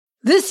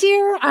This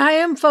year, I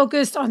am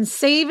focused on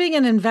saving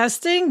and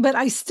investing, but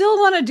I still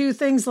want to do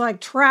things like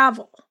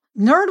travel.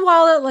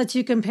 NerdWallet lets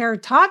you compare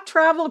top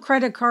travel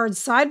credit cards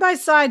side by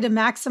side to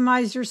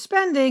maximize your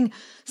spending,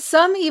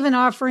 some even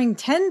offering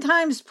 10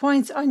 times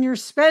points on your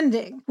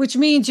spending, which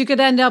means you could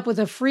end up with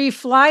a free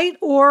flight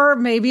or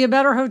maybe a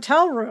better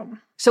hotel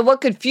room. So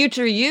what could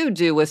future you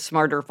do with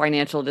smarter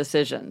financial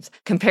decisions?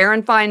 Compare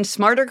and find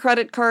smarter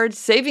credit cards,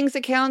 savings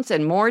accounts,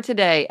 and more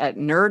today at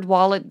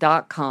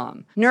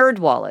nerdwallet.com.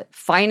 NerdWallet,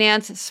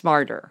 finance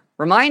smarter.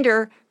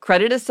 Reminder,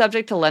 credit is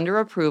subject to lender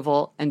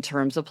approval and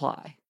terms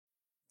apply.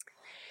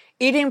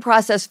 Eating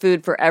processed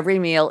food for every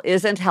meal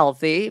isn't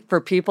healthy for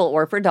people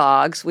or for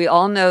dogs. We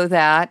all know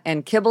that,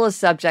 and kibble is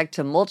subject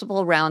to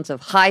multiple rounds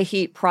of high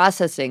heat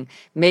processing,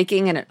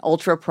 making it an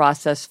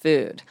ultra-processed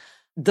food.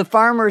 The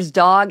Farmer's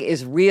Dog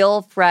is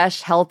real,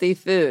 fresh, healthy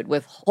food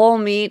with whole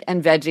meat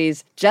and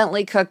veggies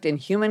gently cooked in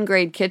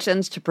human-grade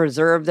kitchens to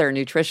preserve their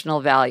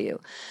nutritional value.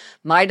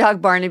 My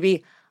dog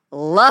Barnaby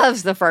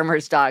loves the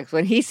Farmer's Dog.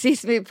 When he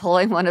sees me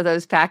pulling one of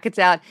those packets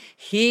out,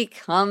 he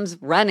comes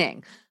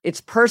running. It's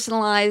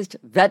personalized,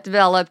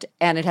 vet-developed,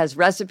 and it has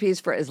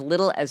recipes for as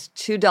little as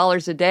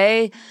 $2 a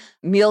day.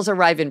 Meals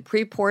arrive in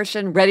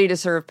pre-portioned,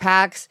 ready-to-serve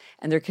packs,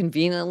 and they're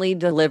conveniently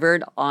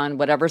delivered on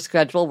whatever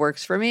schedule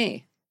works for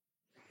me.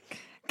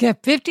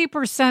 Get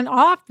 50%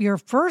 off your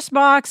first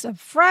box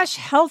of fresh,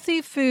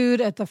 healthy food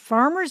at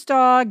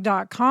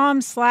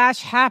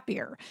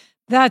thefarmersdog.com/happier.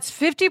 That's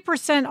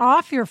 50%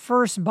 off your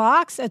first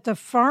box at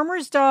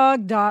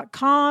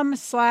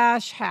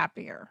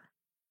thefarmersdog.com/happier.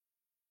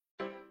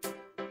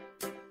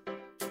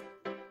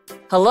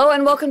 Hello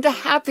and welcome to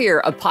Happier,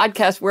 a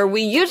podcast where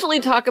we usually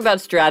talk about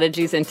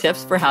strategies and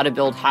tips for how to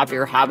build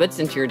happier habits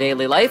into your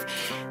daily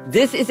life.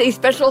 This is a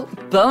special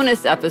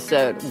bonus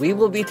episode. We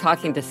will be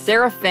talking to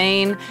Sarah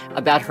Fain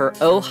about her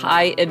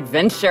Ojai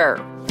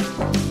adventure.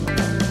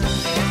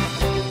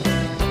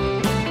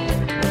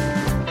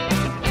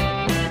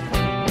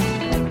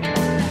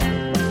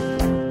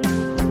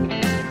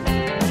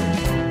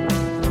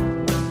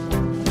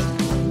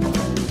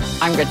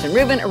 I'm Gretchen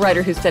Rubin, a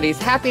writer who studies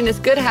happiness,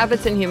 good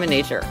habits, and human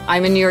nature.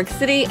 I'm in New York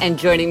City, and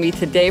joining me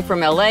today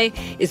from LA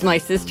is my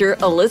sister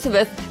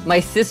Elizabeth, my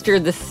sister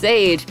the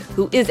Sage,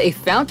 who is a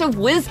fount of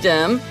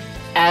wisdom,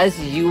 as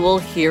you will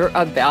hear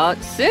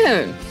about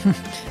soon.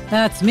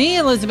 That's me,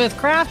 Elizabeth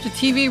Craft, a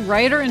TV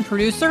writer and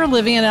producer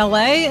living in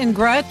LA. And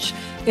Gretch,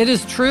 it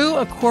is true,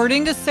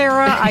 according to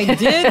Sarah, I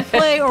did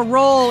play a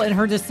role in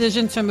her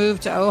decision to move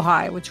to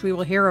Ojai, which we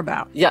will hear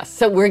about. Yes,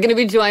 so we're going to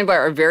be joined by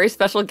our very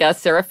special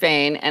guest, Sarah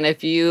Fain. And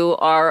if you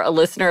are a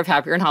listener of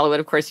Happier in Hollywood,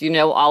 of course, you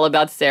know all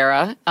about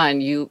Sarah,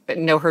 and you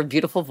know her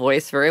beautiful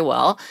voice very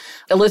well.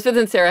 Elizabeth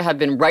and Sarah have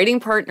been writing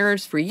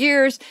partners for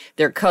years.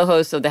 They're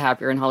co-hosts of the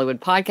Happier in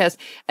Hollywood podcast,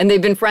 and they've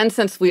been friends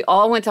since we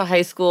all went to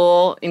high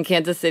school in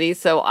Kansas City.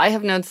 So I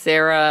have known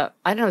Sarah,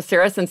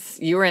 Sarah since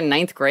you were in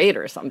 9th grade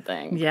or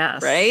something.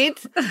 Yes. Right?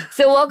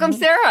 So welcome,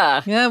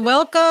 Sarah. Yeah,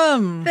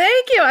 welcome.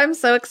 Thank you. I'm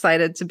so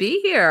excited to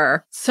be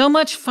here. So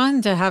much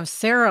fun to have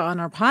Sarah on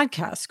our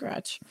podcast,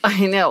 Gretch.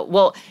 I know.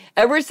 Well,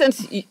 ever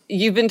since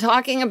you've been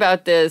talking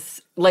about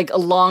this, like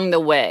along the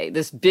way,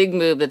 this big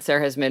move that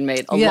Sarah has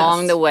made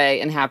along the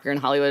way in Happier in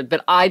Hollywood.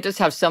 But I just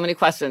have so many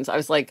questions. I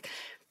was like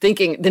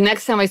thinking the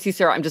next time I see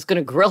Sarah, I'm just going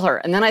to grill her.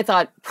 And then I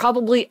thought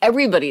probably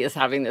everybody is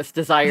having this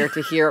desire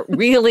to hear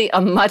really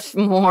a much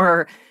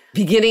more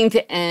beginning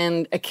to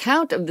end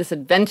account of this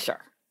adventure.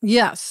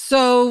 Yes.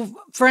 So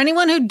for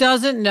anyone who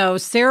doesn't know,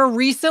 Sarah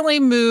recently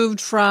moved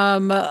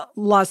from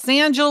Los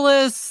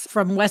Angeles,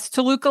 from West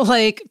Toluca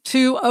Lake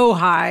to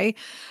Ojai,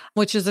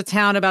 which is a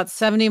town about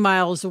 70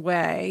 miles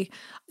away.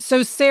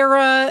 So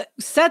Sarah,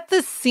 set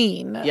the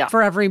scene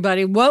for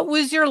everybody. What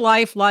was your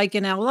life like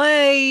in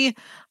LA?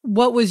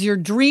 What was your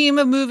dream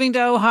of moving to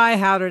Ojai?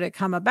 How did it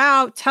come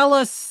about? Tell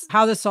us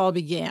how this all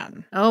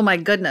began. Oh, my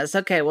goodness.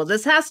 Okay. Well,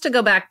 this has to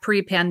go back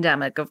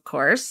pre-pandemic, of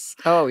course.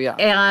 Oh, yeah.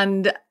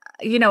 And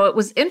you know, it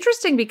was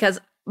interesting because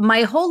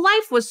my whole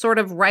life was sort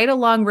of right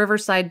along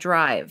Riverside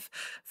Drive.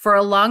 For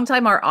a long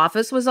time, our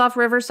office was off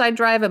Riverside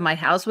Drive and my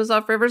house was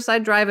off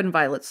Riverside Drive and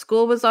Violet's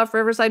school was off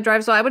Riverside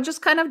Drive. So I would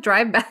just kind of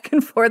drive back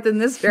and forth in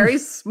this very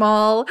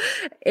small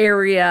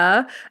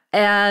area.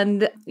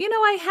 And, you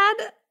know,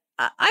 it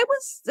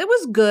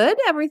was good.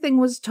 Everything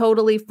was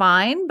totally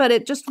fine, but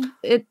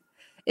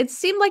it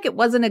seemed like it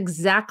wasn't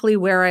exactly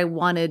where I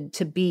wanted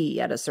to be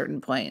at a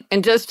certain point.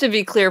 And just to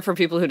be clear for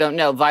people who don't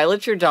know,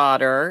 Violet's your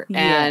daughter,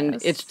 and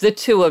it's the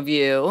two of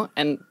you,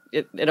 and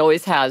it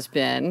always has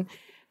been.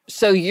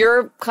 So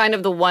you're kind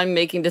of the one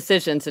making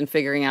decisions and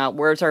figuring out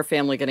where's our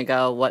family going to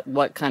go,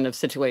 what kind of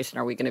situation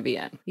are we going to be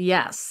in?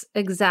 Yes,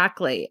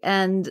 exactly.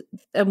 And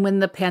when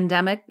the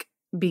pandemic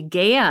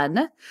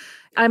began,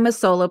 I'm a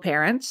solo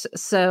parent,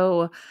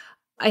 so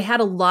I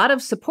had a lot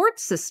of support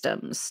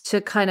systems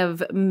to kind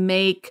of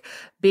make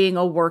being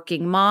a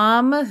working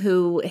mom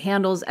who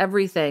handles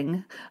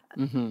everything.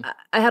 Mm-hmm.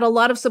 I had a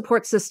lot of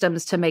support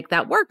systems to make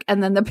that work.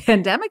 And then the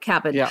pandemic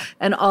happened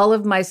and all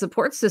of my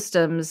support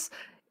systems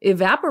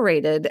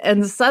evaporated.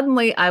 And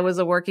suddenly I was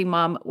a working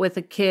mom with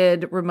a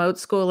kid remote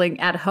schooling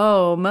at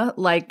home,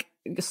 like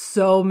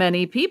so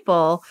many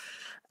people.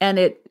 And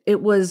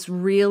it was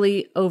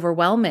really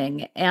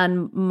overwhelming.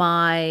 And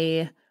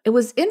it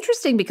was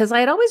interesting because I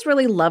had always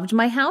really loved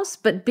my house,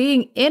 but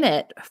being in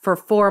it for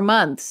 4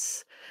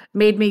 months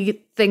made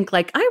me think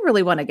like, I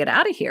really want to get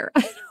out of here.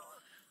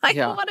 I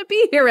don't want to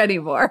be here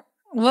anymore.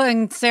 Well,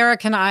 and Sarah,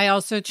 can I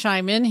also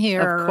chime in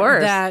here? Of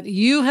course. That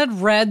you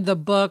had read the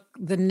book,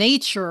 The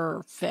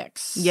Nature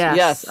Fix.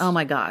 Yes. Oh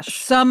my gosh.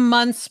 Some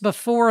months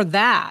before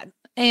that.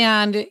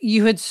 And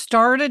you had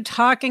started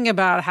talking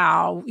about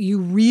how you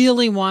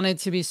really wanted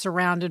to be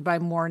surrounded by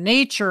more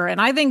nature.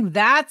 And I think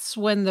that's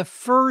when the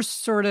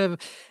first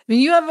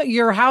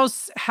your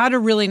house had a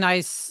really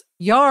nice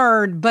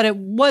yard, but it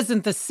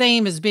wasn't the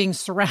same as being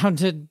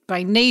surrounded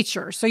by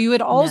nature. So you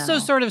had also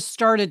sort of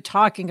started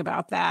talking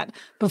about that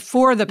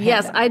before the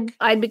pandemic. Yes,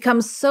 I'd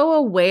become so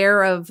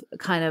aware of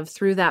kind of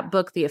through that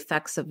book, the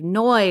effects of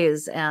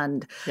noise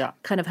and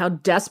kind of how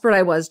desperate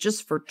I was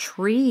just for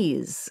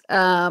trees.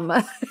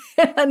 But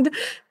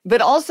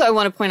also I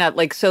want to point out,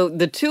 like, so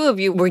the two of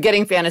you were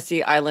getting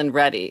Fantasy Island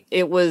ready.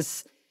 It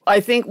was, I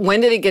think,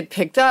 when did it get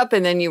picked up?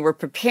 And then you were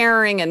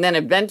preparing, and then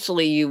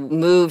eventually you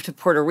moved to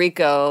Puerto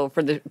Rico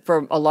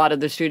for a lot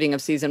of the shooting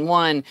of season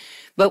 1.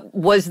 But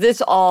was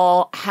this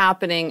all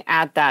happening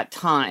at that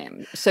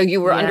time? So you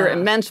were under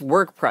immense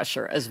work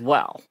pressure as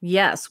well.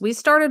 Yes, we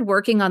started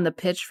working on the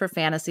pitch for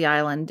Fantasy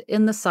Island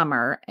in the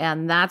summer,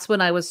 and that's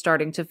when I was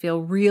starting to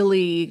feel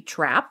really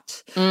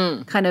trapped,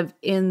 kind of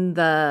in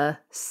the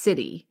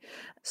city.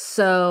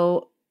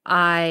 So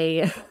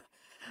I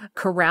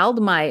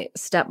corralled my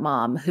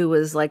stepmom, who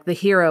was like the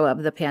hero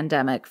of the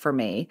pandemic for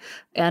me.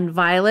 And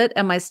Violet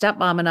and my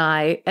stepmom and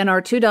I and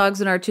our 2 dogs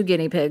and our 2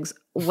 guinea pigs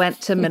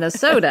went to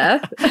Minnesota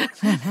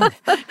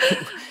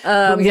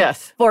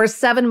for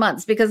 7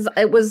 months because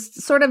it was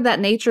sort of that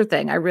nature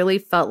thing. I really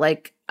felt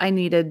like I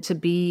needed to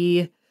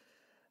be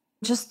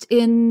just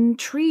in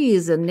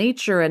trees and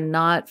nature and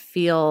not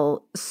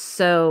feel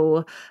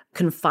so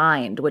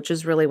confined, which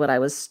is really what I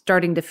was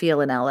starting to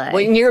feel in LA. Well,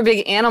 and you're a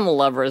big animal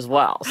lover as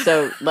well.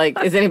 So,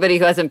 like, is anybody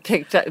who hasn't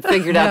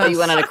figured out that you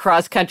went on a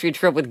cross-country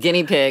trip with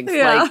guinea pigs?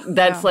 Yeah. Like,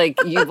 that's like,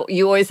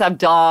 you always have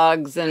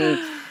dogs and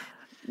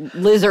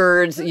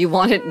lizards. You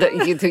wanted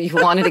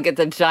to get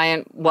the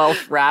giant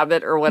Welsh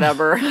rabbit or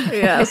whatever.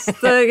 Yes,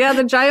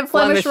 the giant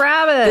Flemish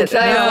rabbit. The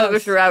giant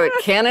Flemish rabbit.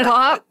 Can it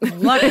hop?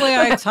 Luckily,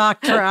 I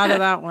talked her out of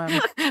that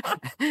one.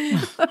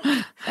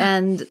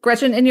 And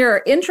Gretchen, in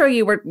your intro,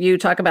 you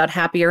talk about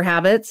happier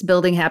habits,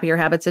 building happier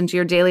habits into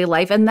your daily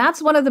life, and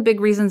that's one of the big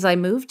reasons I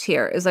moved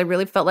here. Is I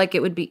really felt like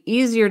it would be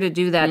easier to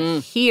do that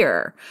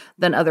here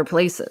than other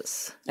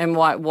places. And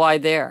why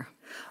there?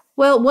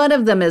 Well, one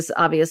of them is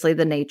obviously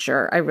the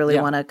nature. I really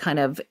want to kind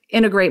of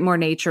integrate more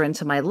nature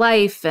into my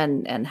life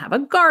and have a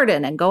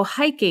garden and go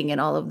hiking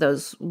and all of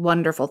those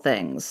wonderful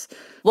things.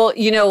 Well,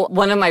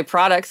 one of my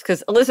products,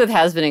 because Elizabeth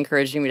has been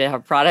encouraging me to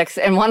have products,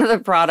 and one of the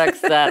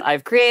products that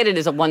I've created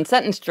is a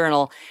 1-sentence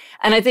journal.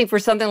 And I think for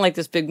something like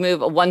this big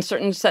move, a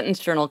 1-sentence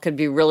journal could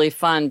be really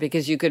fun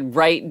because you could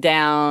write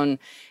down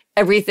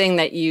everything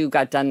that you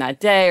got done that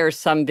day or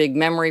some big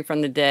memory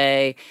from the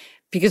day.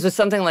 Because with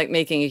something like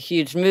making a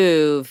huge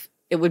move,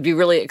 it would be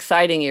really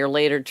exciting a year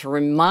later to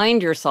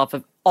remind yourself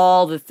of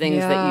all the things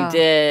that you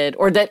did,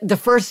 or that the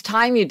first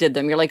time you did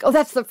them, you're like, oh,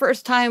 that's the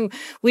first time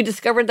we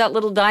discovered that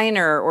little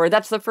diner, or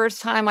that's the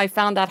first time I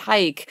found that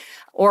hike,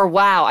 or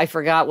wow, I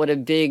forgot what a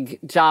big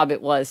job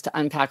it was to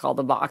unpack all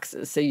the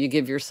boxes. So you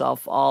give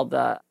yourself all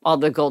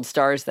the gold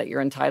stars that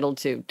you're entitled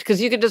to,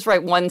 because you could just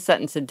write 1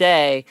 sentence a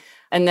day.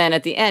 And then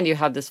at the end, you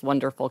have this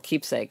wonderful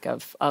keepsake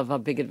of a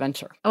big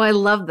adventure. Oh, I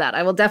love that.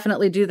 I will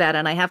definitely do that.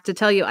 And I have to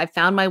tell you, I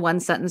found my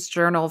 1-sentence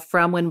journal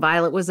from when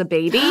Violet was a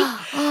baby,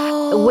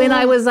 when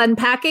I was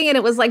unpacking, and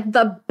it was like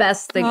the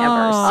best thing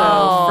ever.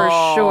 So for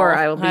sure,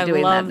 I will be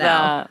doing that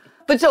now.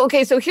 But so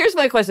here's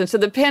my question. So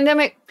the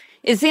pandemic,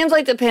 it seems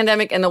like the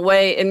pandemic and the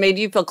way it made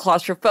you feel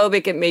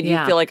claustrophobic, it made you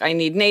feel like I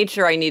need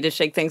nature, I need to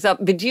shake things up.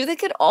 But do you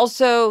think it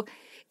also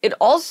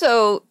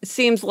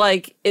seems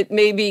like it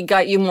maybe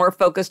got you more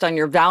focused on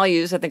your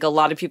values? I think a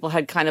lot of people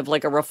had kind of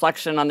like a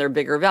reflection on their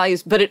bigger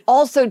values, but it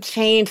also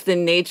changed the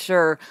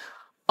nature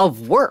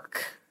of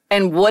work.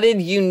 And what did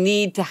you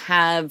need to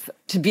have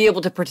to be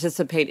able to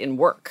participate in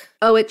work?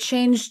 Oh, it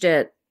changed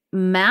it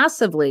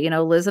massively.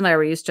 Liz and I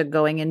were used to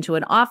going into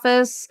an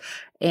office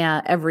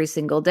every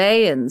single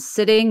day and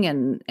sitting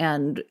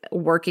and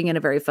working in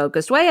a very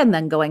focused way, and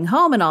then going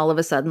home. And all of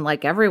a sudden,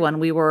 like everyone,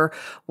 we were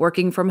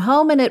working from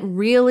home, and it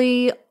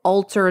really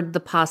altered the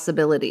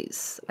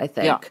possibilities, I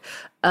think,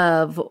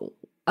 of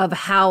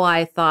how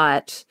I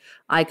thought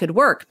I could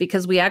work,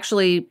 because we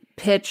actually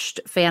pitched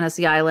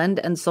Fantasy Island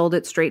and sold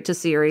it straight to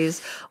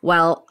series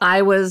while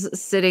I was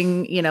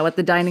sitting, at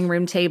the dining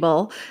room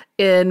table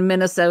in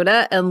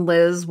Minnesota, and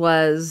Liz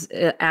was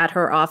at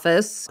her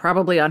office,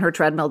 probably on her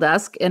treadmill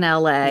desk in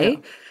LA. Yeah.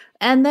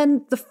 And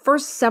then the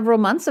first several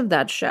months of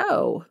that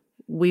show,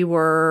 we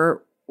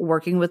were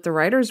working with the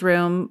writer's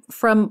room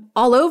from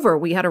all over.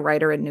 We had a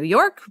writer in New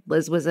York.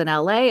 Liz was in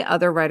LA.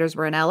 Other writers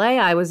were in LA.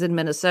 I was in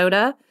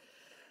Minnesota.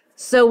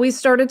 So we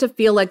started to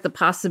feel like the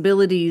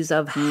possibilities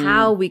of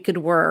how we could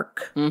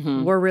work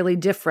were really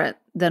different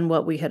than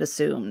what we had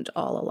assumed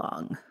all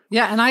along.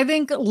 Yeah. And I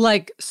think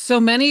like so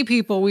many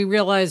people, we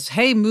realized,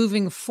 hey,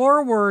 moving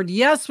forward,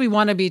 yes, we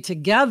want to be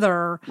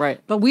together, Right.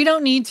 but we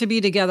don't need to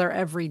be together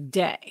every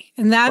day.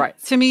 And that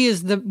to me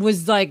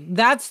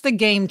that's the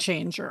game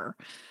changer.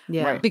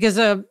 Yeah. Right. Because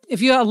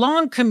if you have a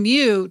long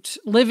commute,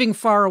 living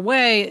far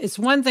away, it's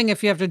one thing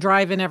if you have to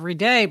drive in every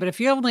day, but if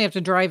you only have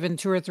to drive in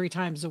 2 or 3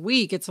 times a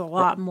week, it's a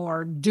lot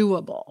more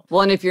doable.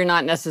 Well, and if you're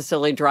not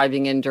necessarily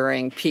driving in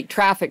during peak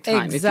traffic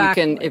time,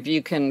 if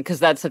you can, because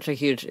that's such a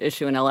huge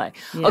issue in LA.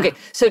 Yeah. Okay,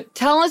 so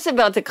tell us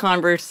about the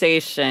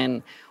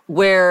conversation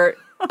where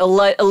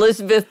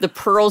Elizabeth, the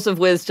pearls of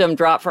wisdom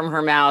dropped from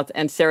her mouth,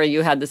 and Sarah,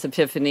 you had this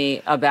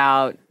epiphany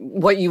about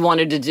what you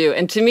wanted to do.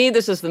 And to me,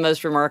 this is the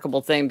most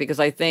remarkable thing,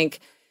 because I think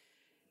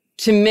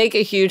to make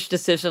a huge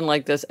decision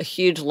like this, a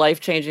huge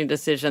life-changing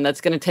decision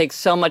that's going to take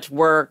so much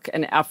work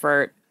and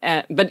effort,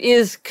 but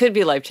could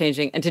be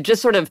life-changing, and to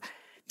just sort of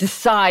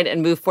decide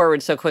and move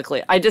forward so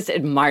quickly. I just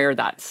admire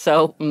that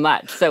so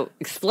much. So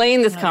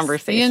explain this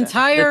conversation. The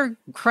entire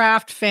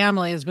Kraft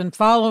family has been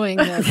following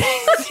this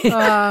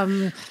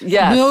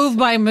Yes. move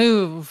by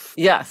move.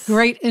 Yes.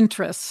 Great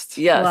interest.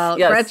 Yes. Well,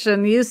 yes.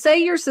 Gretchen, you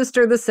say your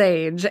sister the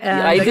sage,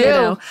 and I do. You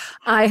know,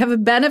 I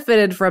have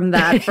benefited from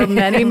that for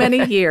many,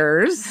 many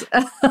years.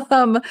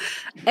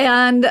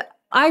 And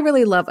I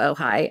really love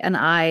Ojai, and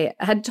I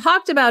had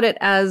talked about it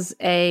as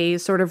a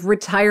sort of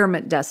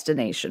retirement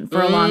destination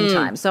for a long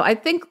time. So I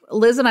think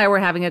Liz and I were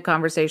having a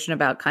conversation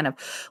about kind of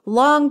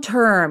long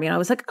term. You know, I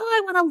was like, oh,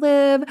 I want to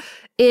live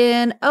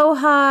in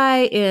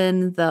Ojai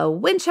in the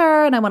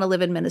winter, and I want to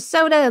live in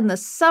Minnesota in the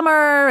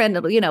summer, and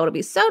it'll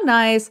be so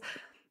nice.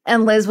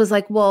 And Liz was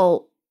like,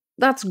 well,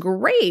 that's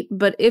great,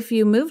 but if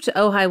you move to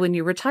Ojai when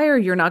you retire,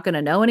 you're not going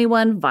to know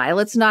anyone.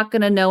 Violet's not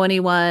going to know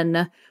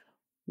anyone.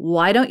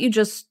 Why don't you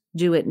just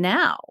do it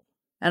now?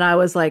 And I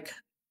was like,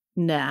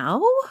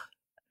 now?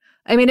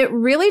 I mean, it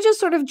really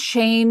just sort of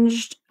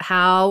changed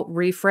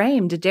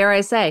reframed, dare I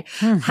say,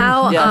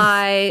 how Yes.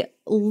 I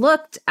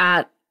looked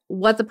at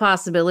what the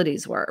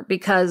possibilities were,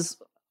 because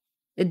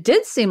it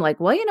did seem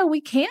like, well,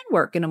 we can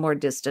work in a more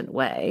distant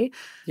way.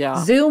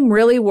 Yeah. Zoom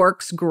really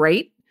works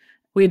great.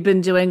 We'd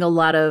been doing a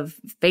lot of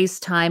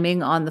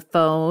FaceTiming on the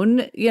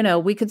phone.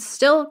 We could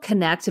still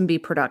connect and be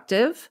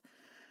productive.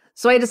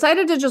 So I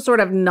decided to just sort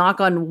of knock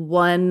on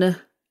one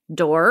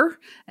door,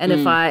 and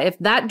if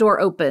that door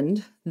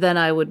opened, then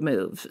I would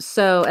move.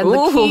 So,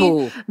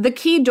 and the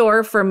key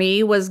door for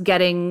me was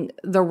getting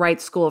the right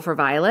school for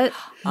Violet.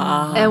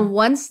 And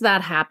once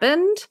that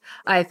happened,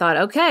 I thought,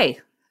 okay,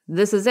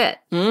 this is it.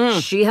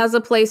 She has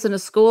a place in a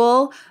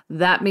school.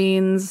 That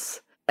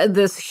means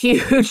this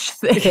huge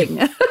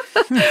thing.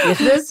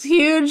 This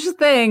huge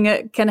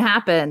thing can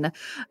happen.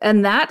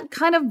 And that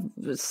kind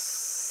of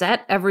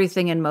set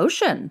everything in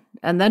motion.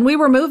 And then we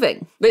were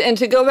moving. And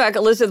to go back,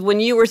 Elizabeth, when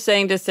you were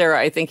saying to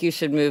Sarah, I think you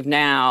should move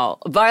now,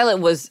 Violet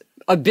was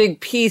a big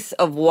piece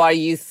of why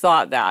you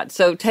thought that.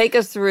 So take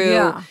us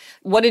through,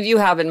 what did you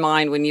have in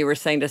mind when you were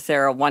saying to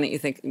Sarah, why don't you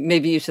think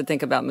maybe you should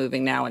think about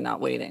moving now and not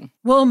waiting?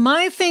 Well,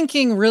 my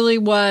thinking really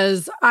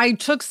was I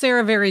took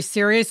Sarah very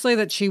seriously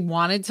that she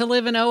wanted to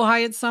live in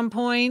Ojai at some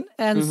point.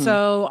 And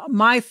so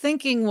my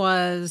thinking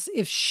was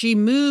if she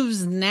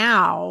moves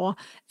now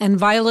and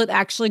Violet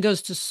actually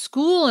goes to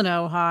school in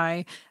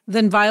Ojai,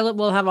 then Violet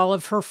will have all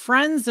of her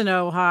friends in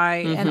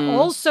Ojai, and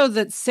also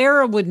that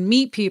Sarah would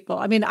meet people.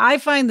 I mean, I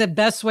find the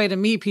best way to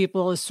meet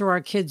people is through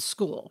our kids'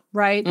 school,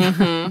 right?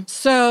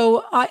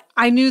 So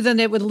I knew then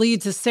it would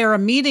lead to Sarah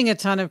meeting a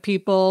ton of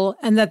people,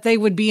 and that they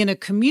would be in a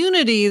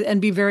community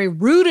and be very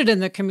rooted in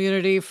the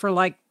community for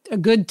like a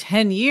good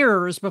 10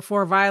 years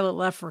before Violet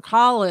left for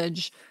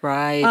college.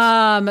 Right.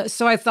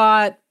 So I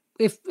thought,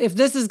 if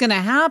this is going to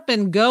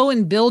happen, go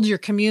and build your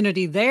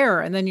community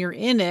there, and then you're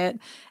in it.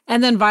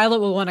 And then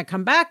Violet will want to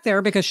come back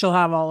there because she'll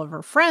have all of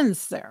her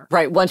friends there.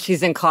 Right. Once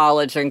she's in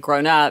college and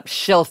grown up,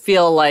 she'll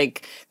feel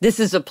like this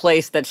is a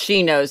place that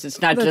she knows.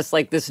 It's not just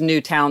like this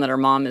new town that her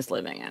mom is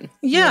living in.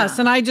 Yes.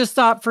 And I just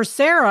thought for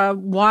Sarah,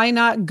 why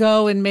not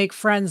go and make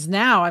friends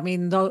now? I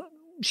mean,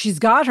 she's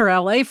got her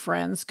LA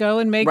friends. Go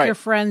and make your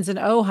friends in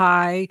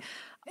Ojai.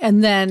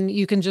 And then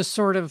you can just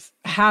sort of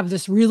have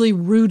this really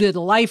rooted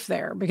life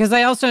there. Because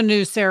I also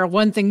knew, Sarah,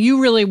 one thing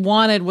you really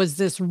wanted was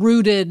this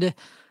rooted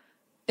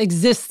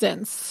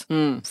existence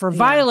for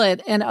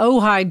Violet. And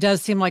Ojai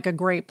does seem like a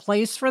great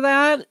place for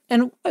that.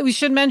 And we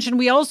should mention,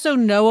 we also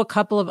know a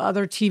couple of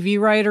other TV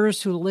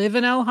writers who live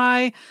in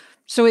Ojai.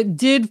 So it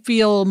did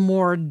feel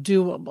more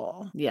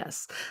doable.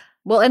 Yes.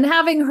 Well, and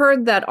having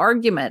heard that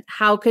argument,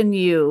 how can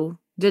you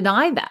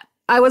deny that?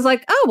 I was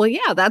like, oh, well,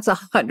 yeah, that's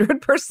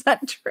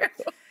 100%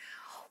 true.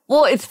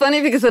 Well, it's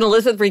funny because when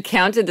Elizabeth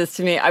recounted this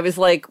to me, I was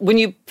like, when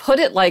you put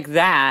it like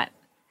that,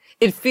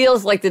 it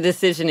feels like the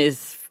decision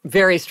is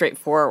very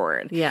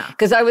straightforward. Yeah.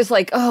 Because I was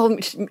like, oh,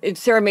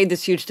 Sarah made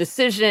this huge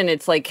decision.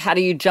 It's like, how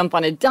do you jump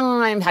on a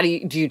dime? How do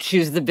you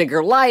choose the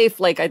bigger life?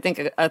 Like, I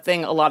think a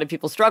thing a lot of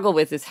people struggle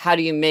with is how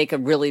do you make a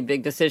really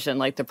big decision?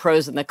 Like the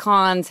pros and the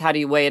cons, how do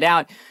you weigh it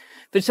out?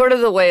 But sort of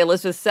the way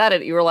Elizabeth said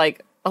it, you were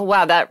like, oh,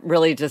 wow, that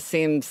really just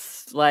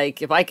seems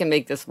like, if I can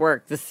make this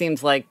work, this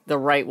seems like the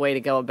right way to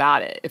go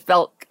about it. It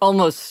felt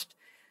almost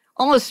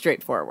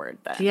straightforward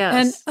then.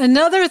 Yes. And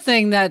another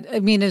thing that,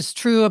 is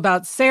true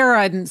about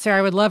Sarah, and Sarah,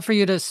 I would love for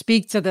you to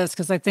speak to this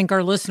because I think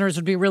our listeners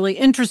would be really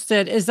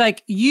interested, is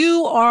like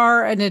you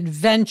are an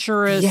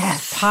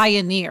adventurous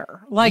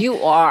pioneer. Like you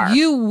are.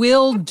 You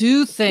will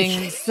do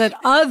things that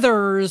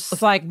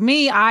others like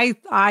me, I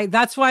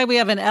that's why we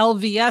have an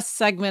LVS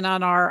segment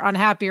on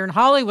Happier in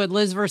Hollywood,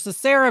 Liz versus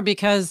Sarah,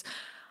 because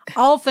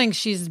I'll think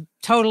she's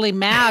totally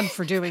mad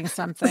for doing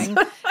something.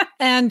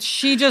 And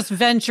she just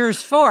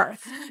ventures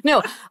forth.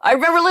 No, I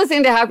remember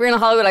listening to Happier in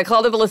Hollywood. I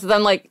called up Elizabeth.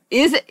 I'm like,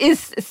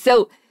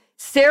 so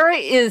Sarah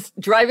is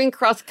driving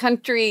cross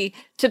country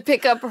to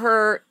pick up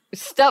her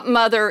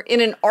stepmother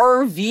in an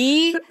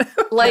RV,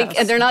 like,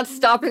 and they're not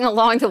stopping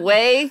along the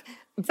way.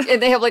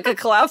 And they have like a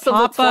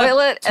collapsible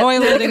toilet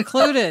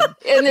included.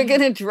 And they're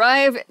going to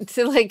drive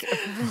to like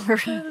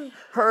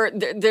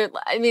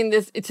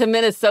to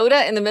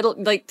Minnesota in the middle,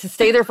 like to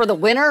stay there for the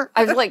winter.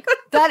 I was like,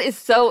 that is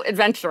so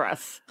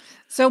adventurous.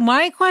 So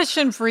my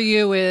question for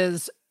you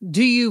is,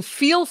 do you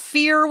feel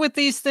fear with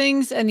these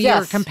things and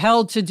you're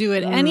compelled to do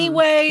it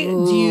anyway?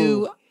 Do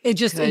you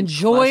just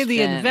enjoy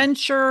the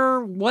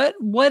adventure? What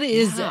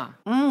is it?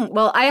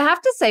 Well, I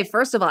have to say,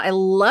 first of all, I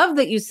love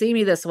that you see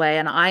me this way,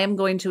 and I am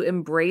going to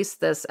embrace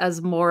this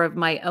as more of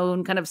my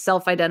own kind of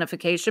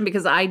self-identification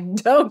because I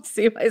don't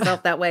see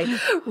myself that way,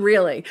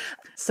 really.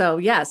 So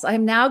yes,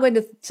 I'm now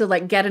going to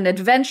like get an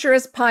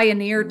adventurous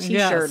pioneer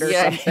T-shirt or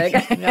something.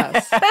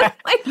 Yes.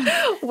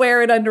 Like,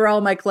 wear it under all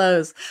my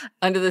clothes.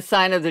 Under the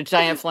sign of the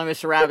giant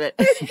Flemish rabbit.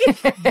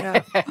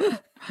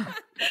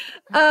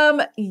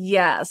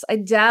 Yes, I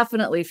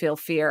definitely feel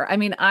fear.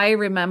 I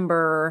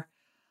remember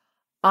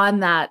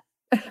on that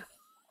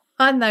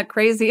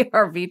crazy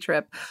RV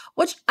trip,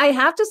 which I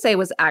have to say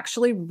was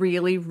actually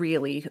really,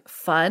 really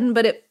fun,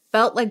 but it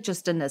felt like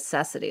just a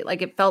necessity.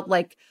 Like it felt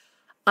like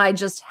I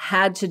just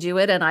had to do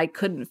it and I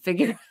couldn't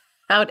figure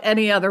out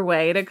any other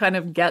way to kind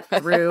of get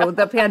through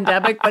the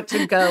pandemic, but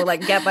to go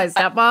like get my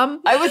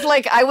stepmom. I was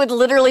like, I would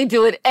literally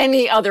do it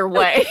any other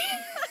way.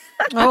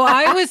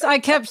 I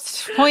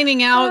kept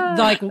pointing out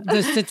like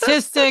the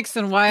statistics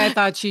and why I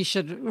thought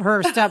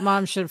her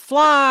stepmom should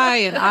fly.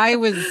 And I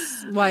was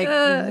like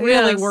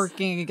really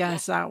working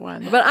against that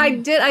one. But I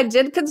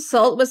did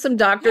consult with some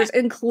doctors,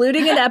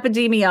 including an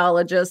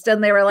epidemiologist.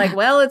 And they were like,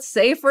 well, it's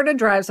safer to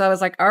drive. So I was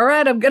like, all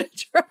right, I'm going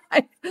to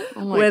try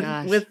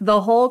with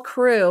the whole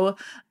crew.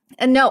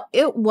 And no,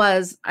 it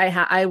was,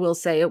 I will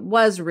say, it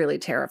was really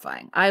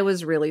terrifying. I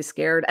was really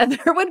scared. And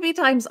there would be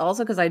times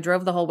also, because I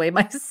drove the whole way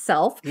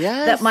myself,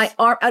 that my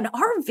and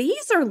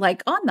RVs are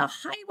like on the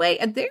highway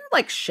and they're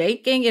like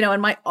shaking,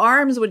 and my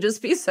arms would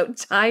just be so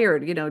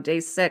tired,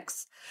 day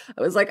 6.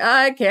 I was like,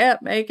 I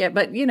can't make it.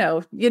 But, you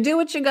do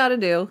what you got to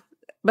do.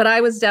 But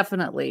I was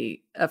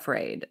definitely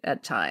afraid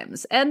at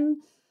times. And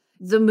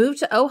the move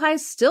to Ojai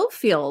still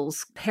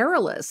feels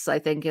perilous, I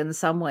think, in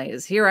some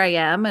ways. Here I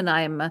am and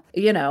I'm,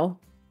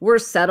 we're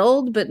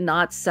settled, but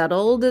not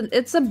settled. And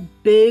it's a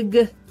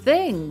big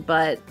thing,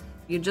 but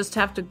you just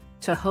have to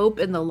hope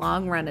in the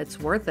long run it's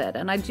worth it.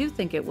 And I do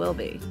think it will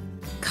be.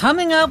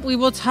 Coming up, we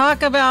will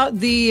talk about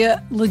the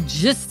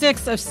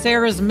logistics of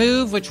Sarah's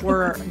move, which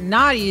were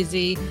not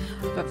easy.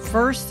 But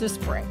first, this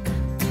break.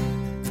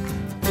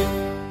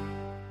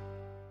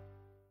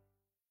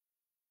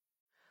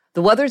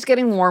 The weather's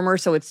getting warmer,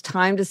 so it's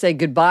time to say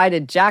goodbye to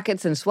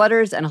jackets and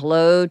sweaters and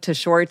hello to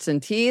shorts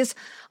and tees.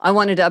 I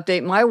wanted to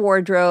update my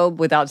wardrobe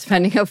without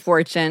spending a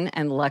fortune,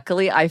 and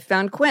luckily I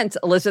found Quince.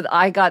 Elizabeth,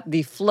 I got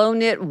the Flow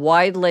Knit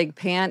wide leg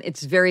pant.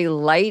 It's very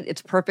light.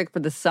 It's perfect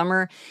for the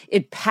summer.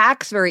 It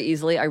packs very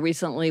easily. I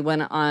recently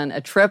went on a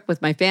trip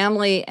with my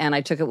family, and I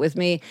took it with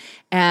me,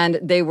 and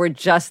they were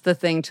just the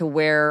thing to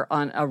wear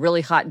on a really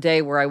hot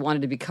day where I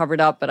wanted to be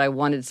covered up, but I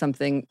wanted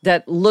something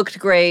that looked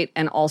great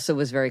and also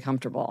was very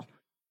comfortable.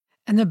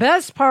 And the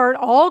best part,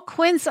 all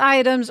Quince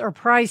items are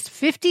priced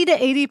 50 to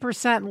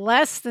 80%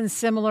 less than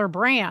similar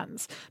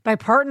brands. By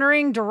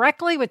partnering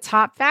directly with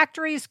top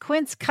factories,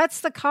 Quince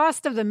cuts the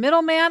cost of the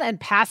middleman and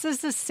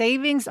passes the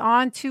savings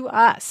on to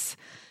us.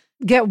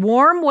 Get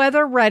warm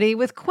weather ready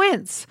with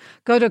Quince.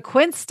 Go to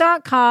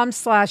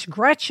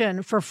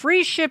quince.com/Gretchen for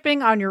free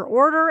shipping on your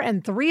order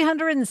and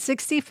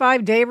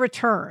 365-day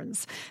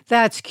returns.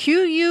 That's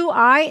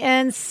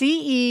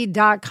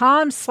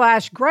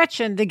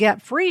QUINCE.com/Gretchen to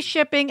get free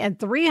shipping and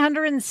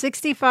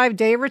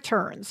 365-day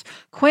returns.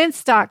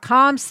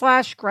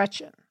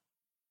 Quince.com/Gretchen.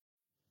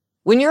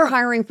 When you're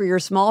hiring for your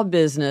small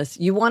business,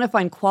 you want to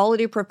find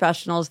quality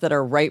professionals that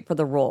are right for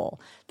the role.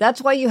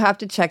 That's why you have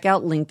to check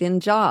out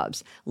LinkedIn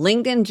Jobs.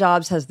 LinkedIn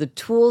Jobs has the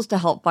tools to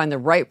help find the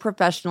right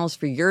professionals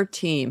for your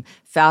team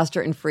faster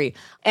and free.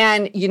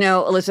 And,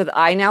 Elizabeth,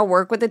 I now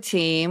work with a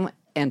team,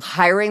 and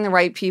hiring the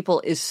right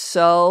people is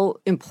so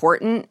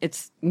important.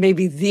 It's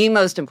maybe the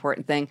most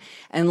important thing.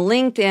 And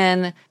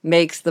LinkedIn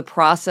makes the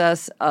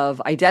process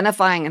of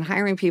identifying and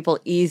hiring people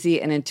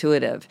easy and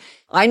intuitive.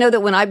 I know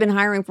that when I've been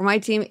hiring for my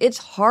team, it's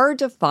hard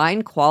to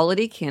find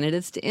quality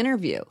candidates to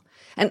interview.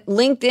 And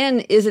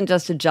LinkedIn isn't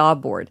just a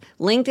job board.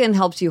 LinkedIn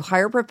helps you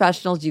hire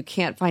professionals you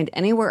can't find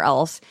anywhere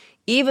else,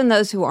 even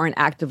those who aren't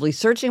actively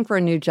searching for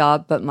a new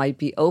job but might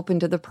be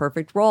open to the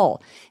perfect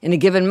role. In a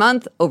given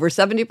month, over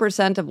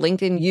 70% of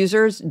LinkedIn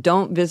users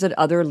don't visit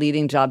other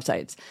leading job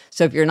sites.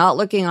 So if you're not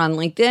looking on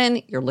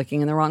LinkedIn, you're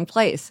looking in the wrong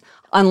place.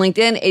 On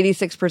LinkedIn,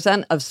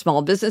 86% of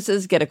small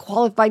businesses get a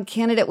qualified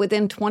candidate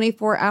within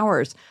 24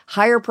 hours.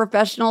 Hire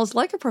professionals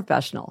like a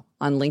professional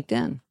on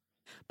LinkedIn.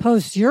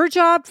 Post your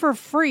job for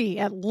free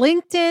at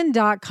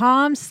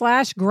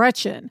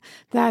linkedin.com/Gretchen.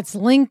 That's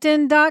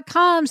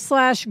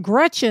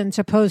linkedin.com/Gretchen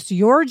to post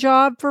your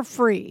job for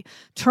free.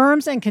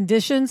 Terms and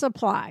conditions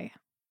apply.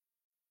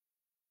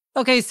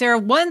 Okay, Sarah,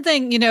 one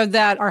thing,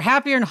 that our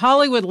Happier in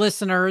Hollywood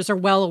listeners are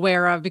well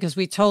aware of, because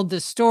we told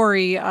this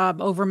story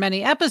over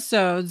many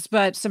episodes,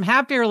 but some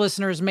Happier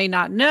listeners may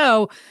not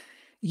know,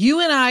 you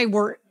and I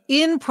were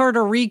in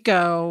Puerto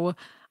Rico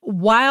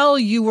while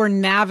you were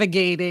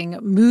navigating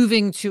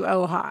moving to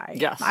Ojai.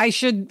 Yes.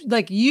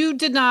 You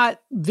did not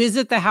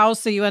visit the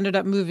house that you ended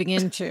up moving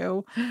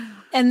into.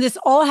 And this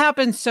all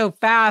happened so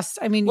fast.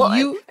 I mean,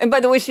 and by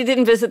the way, she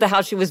didn't visit the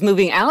house she was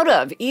moving out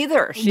of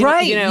either. She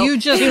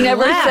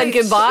never left. said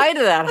goodbye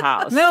to that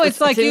house. No, it's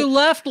like you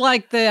left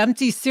like the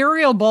empty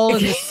cereal bowl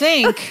in the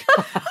sink,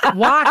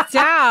 walked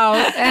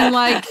out, and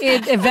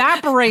it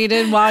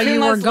evaporated while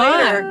you were gone.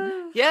 Later.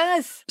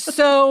 Yes.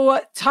 So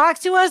talk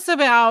to us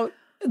about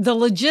the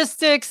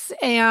logistics.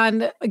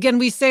 And again,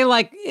 we say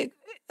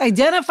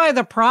identify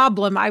the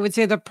problem. I would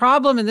say the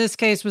problem in this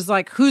case was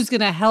who's going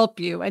to help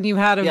you? And you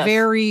had a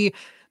very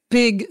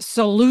big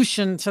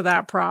solution to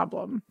that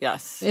problem.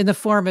 Yes. In the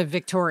form of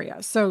Victoria.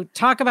 So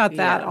talk about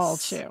that all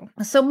too.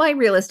 So my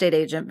real estate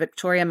agent,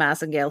 Victoria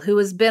Massengale, who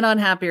has been on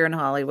Happier in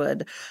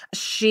Hollywood,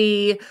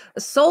 she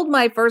sold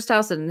my first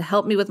house and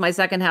helped me with my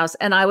second house.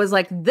 And I was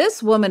like,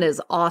 this woman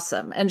is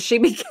awesome. And she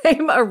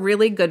became a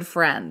really good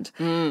friend.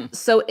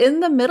 So in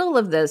the middle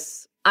of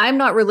this, I'm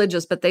not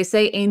religious, but they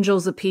say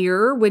angels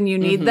appear when you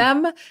need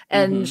them.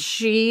 And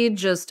she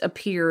just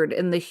appeared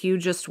in the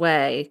hugest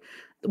way.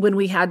 When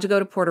we had to go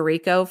to Puerto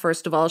Rico,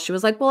 first of all, she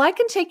was like, well, I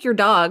can take your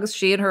dogs.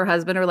 She and her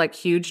husband are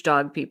huge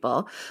dog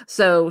people.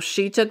 So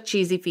she took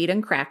Cheesy Feet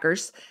and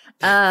crackers.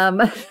 And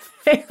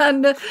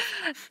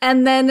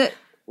then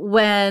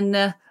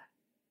when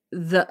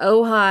the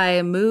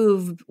Ojai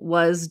move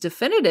was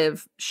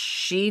definitive,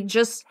 she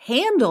just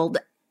handled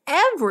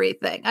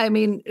everything. I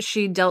mean,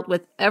 she dealt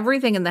with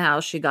everything in the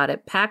house. She got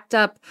it packed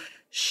up.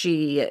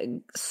 She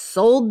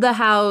sold the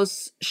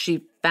house.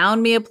 She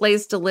found me a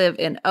place to live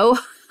in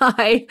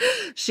Ojai.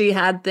 She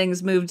had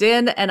things moved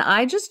in, and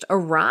I just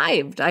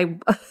arrived. I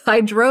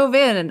drove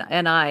in,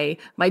 and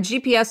my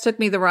GPS took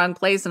me the wrong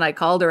place, and I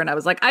called her, and I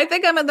was like, I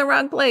think I'm in the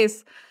wrong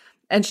place.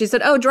 And she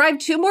said, oh, drive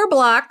 2 more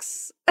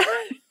blocks.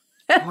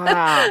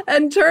 Wow.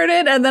 And turn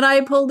it. And then I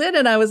pulled in,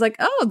 and I was like,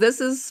 oh,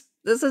 this is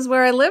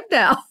where I live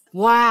now.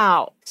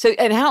 Wow. So,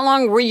 and how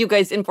long were you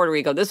guys in Puerto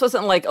Rico? This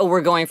wasn't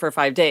we're going for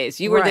 5 days.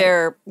 You were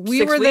there 6 weeks?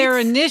 We were there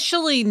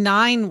initially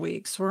 9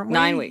 weeks, weren't we?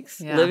 9 weeks.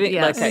 Yeah.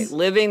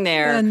 Living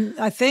there. And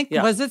I think,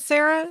 was it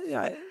Sarah?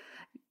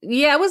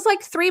 Yeah, it was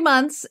 3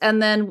 months. And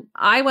then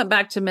I went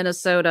back to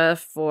Minnesota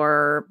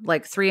for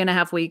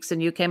 3.5 weeks,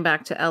 and you came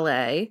back to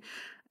LA.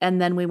 And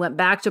then we went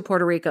back to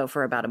Puerto Rico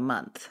for about a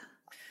month.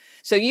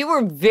 So you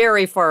were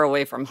very far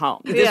away from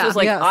home. This was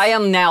I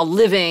am now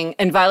living,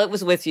 and Violet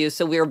was with you.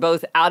 So we were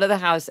both out of the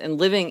house and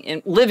living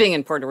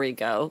in Puerto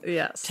Rico.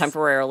 Yes.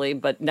 Temporarily,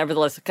 but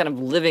nevertheless kind of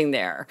living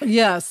there.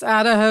 Yes,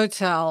 at a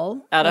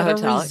hotel. At a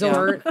hotel.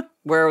 Resort. Yeah.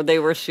 Where they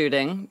were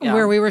shooting. Yeah.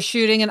 Where we were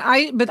shooting.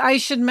 But I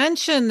should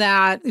mention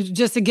that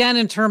just again,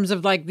 in terms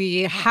of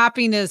the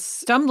happiness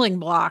stumbling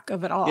block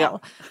of it all. Yeah.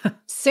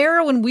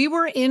 Sarah, when we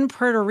were in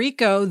Puerto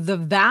Rico, the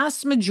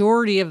vast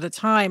majority of the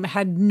time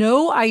had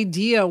no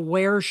idea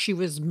where she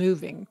was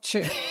moving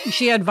to.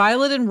 She had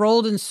Violet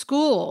enrolled in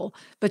school,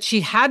 but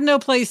she had no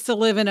place to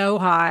live in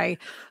Ojai.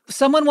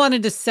 Someone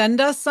wanted to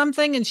send us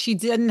something, and she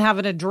didn't have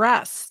an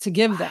address to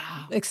give them,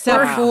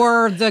 except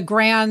for the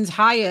Grand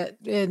Hyatt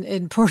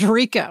in Puerto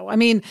Rico. I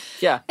mean,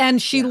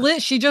 and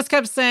she just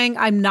kept saying,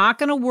 I'm not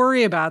going to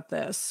worry about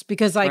this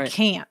because I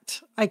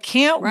can't. I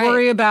can't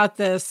worry about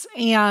this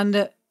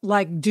and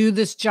do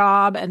this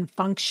job and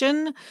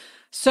function.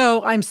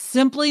 So I'm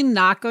simply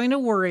not going to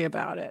worry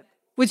about it.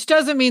 Which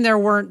doesn't mean there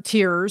weren't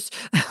tears.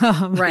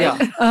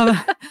 Right.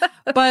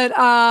 But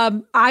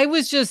I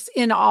was just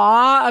in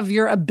awe of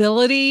your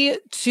ability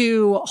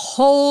to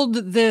hold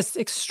this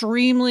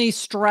extremely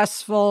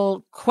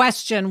stressful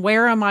question,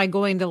 where am I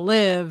going to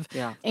live,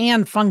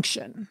 and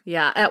function?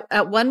 Yeah.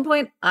 At one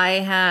point, I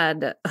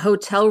had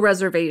hotel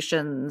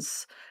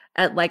reservations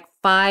at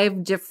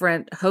 5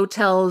 different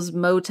hotels,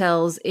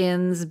 motels,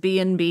 inns,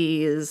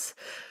 B&Bs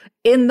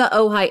in the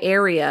Ojai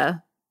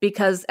area,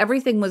 because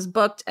everything was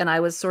booked and I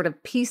was sort of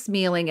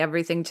piecemealing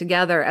everything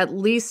together, at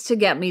least to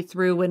get me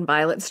through when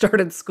Violet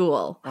started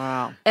school.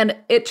 Wow. And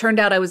it turned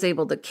out I was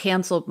able to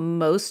cancel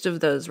most of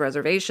those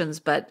reservations,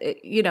 but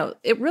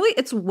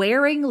it's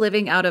wearing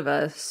living out of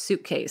a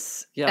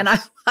suitcase. Yes. And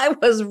I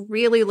was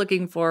really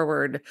looking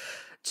forward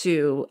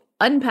to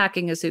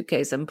unpacking a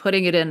suitcase and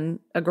putting it in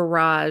a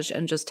garage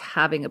and just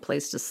having a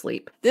place to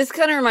sleep. This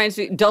kind of reminds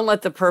me, don't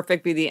let the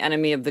perfect be the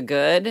enemy of the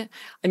good.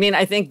 I mean,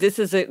 I think this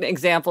is an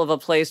example of a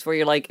place where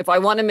you're like, if I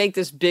want to make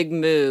this big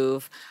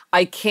move,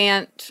 I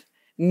can't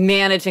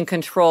manage and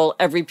control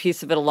every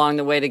piece of it along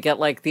the way to get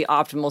like the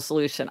optimal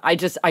solution. I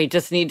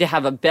just need to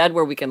have a bed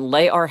where we can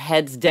lay our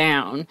heads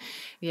down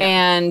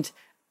and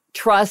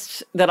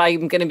trust that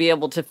I'm going to be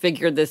able to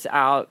figure this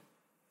out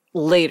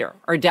later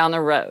or down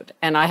the road.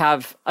 And I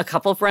have a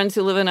couple of friends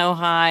who live in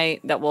Ojai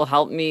that will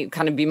help me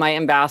kind of be my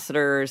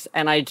ambassadors.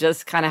 And I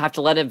just kind of have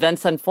to let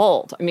events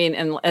unfold. I mean,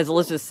 and as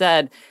Elizabeth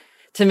said,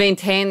 to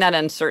maintain that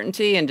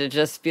uncertainty and to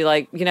just be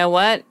like, you know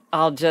what,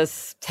 I'll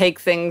just take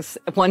things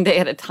one day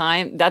at a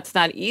time. That's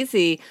not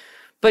easy,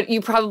 but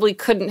you probably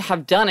couldn't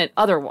have done it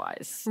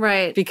otherwise.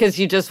 Right. Because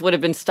you just would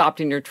have been stopped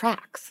in your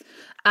tracks.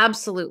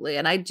 Absolutely.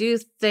 And I do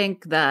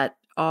think that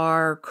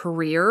our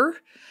career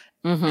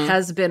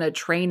has been a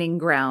training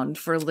ground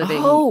for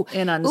living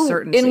in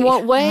uncertainty. In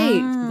what way?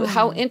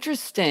 How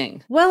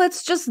interesting. Well,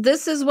 it's just,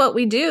 this is what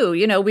we do.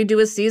 You know, we do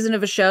a season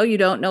of a show. You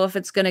don't know if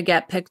it's going to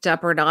get picked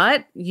up or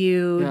not.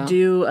 You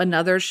do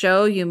another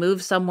show, you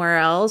move somewhere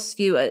else.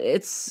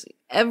 It's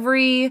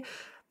every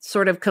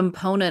sort of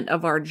component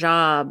of our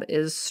job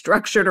is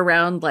structured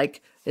around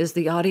like, is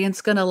the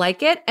audience going to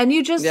like it? And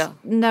you just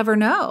never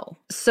know.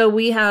 So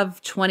we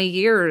have 20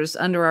 years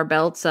under our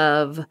belts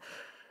of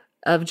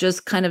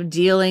just kind of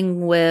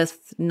dealing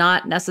with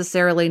not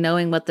necessarily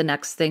knowing what the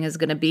next thing is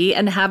going to be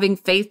and having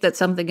faith that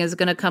something is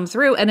going to come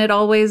through. And it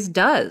always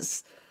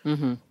does.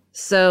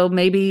 So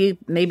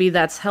maybe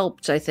that's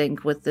helped, I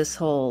think, with this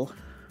whole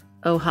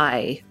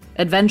Ojai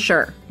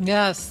adventure.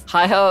 Yes.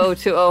 Hi-ho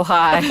to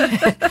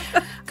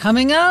Ojai.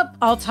 Coming up,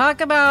 I'll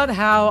talk about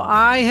how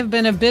I have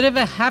been a bit of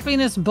a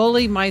happiness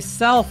bully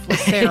myself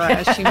with Sarah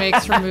as she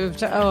makes her move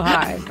to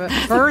Ojai. But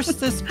first,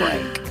 this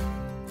break.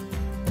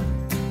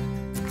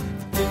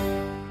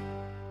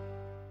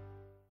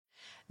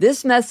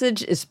 This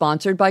message is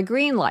sponsored by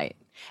Greenlight.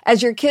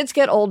 As your kids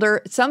get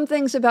older, some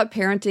things about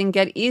parenting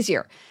get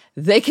easier.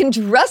 They can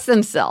dress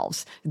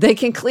themselves. They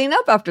can clean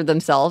up after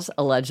themselves,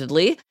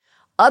 allegedly.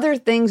 Other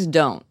things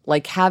don't,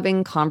 like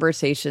having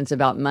conversations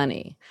about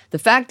money. The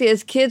fact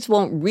is, kids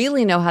won't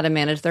really know how to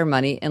manage their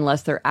money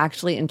unless they're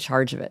actually in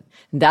charge of it.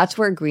 That's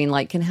where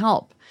Greenlight can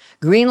help.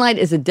 Greenlight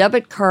is a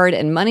debit card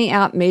and money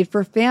app made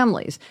for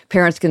families.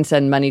 Parents can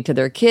send money to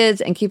their kids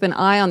and keep an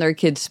eye on their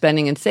kids'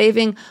 spending and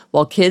saving,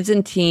 while kids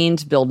and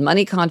teens build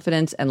money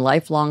confidence and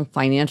lifelong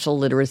financial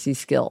literacy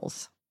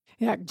skills.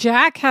 Yeah,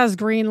 Jack has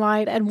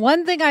Greenlight, and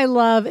one thing I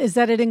love is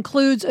that it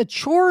includes a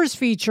chores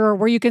feature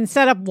where you can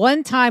set up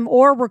one-time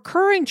or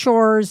recurring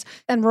chores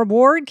and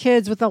reward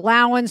kids with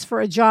allowance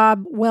for a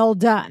job well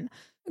done.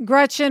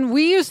 Gretchen,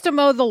 we used to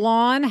mow the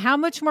lawn. How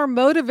much more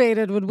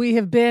motivated would we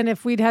have been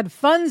if we'd had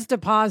funds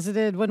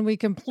deposited when we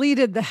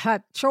completed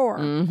that chore?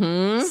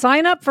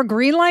 Sign up for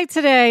Greenlight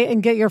today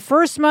and get your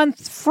first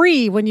month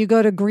free when you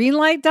go to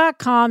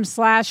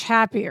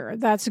greenlight.com/happier.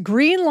 That's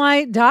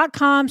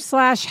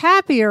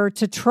greenlight.com/happier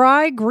to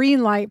try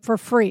Greenlight for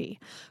free.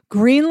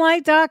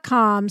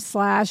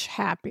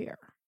 Greenlight.com/happier.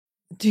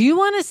 Do you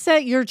want to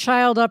set your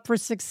child up for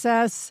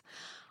success?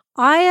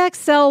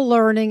 IXL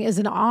Learning is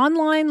an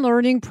online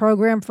learning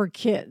program for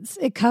kids.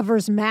 It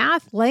covers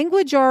math,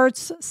 language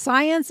arts,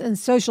 science, and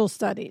social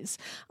studies.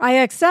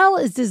 IXL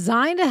is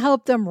designed to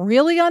help them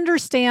really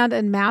understand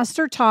and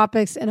master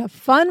topics in a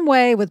fun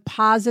way with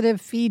positive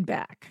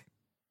feedback.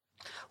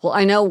 Well,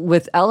 I know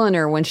with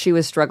Eleanor, when she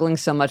was struggling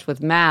so much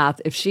with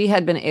math, if she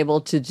had been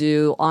able to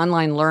do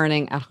online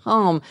learning at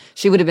home,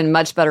 she would have been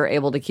much better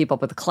able to keep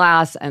up with the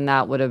class, and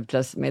that would have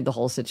just made the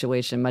whole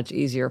situation much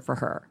easier for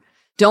her.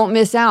 Don't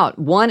miss out.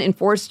 1 in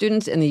 4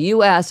 students in the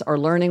U.S. are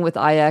learning with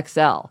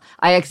IXL.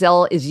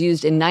 IXL is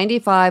used in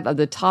 95 of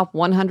the top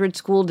 100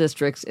 school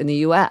districts in the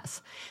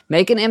U.S.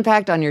 Make an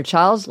impact on your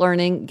child's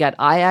learning. Get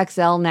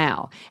IXL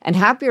now. And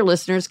Happier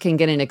listeners can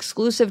get an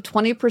exclusive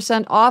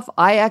 20% off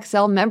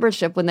IXL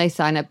membership when they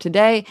sign up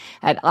today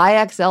at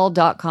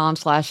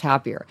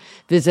IXL.com/happier.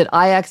 Visit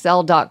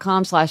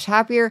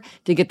IXL.com/happier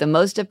to get the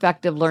most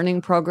effective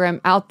learning program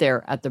out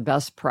there at the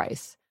best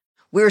price.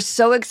 We're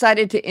so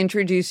excited to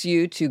introduce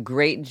you to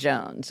Great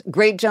Jones.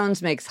 Great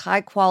Jones makes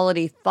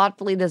high-quality,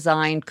 thoughtfully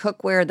designed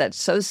cookware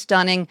that's so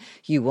stunning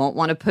you won't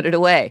want to put it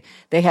away.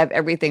 They have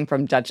everything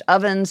from Dutch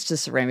ovens to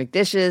ceramic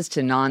dishes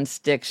to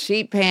non-stick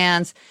sheet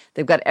pans.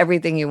 They've got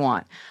everything you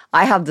want.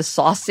 I have the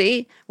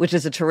Saucy, which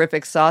is a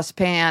terrific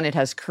saucepan. It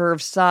has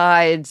curved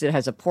sides. It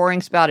has a pouring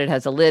spout. It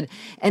has a lid.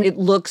 And it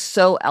looks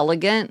so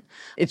elegant.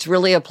 It's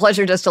really a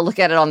pleasure just to look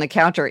at it on the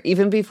counter,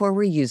 even before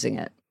we're using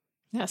it.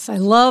 Yes, I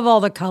love all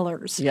the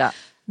colors. Yeah.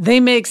 They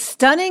make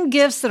stunning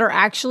gifts that are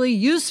actually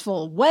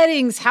useful.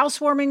 Weddings,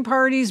 housewarming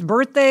parties,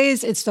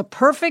 birthdays. It's the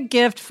perfect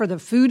gift for the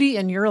foodie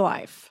in your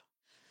life.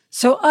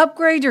 So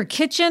upgrade your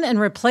kitchen and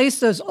replace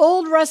those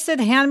old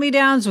rusted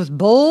hand-me-downs with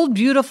bold,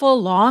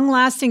 beautiful,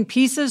 long-lasting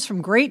pieces from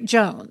Great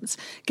Jones.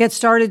 Get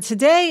started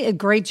today at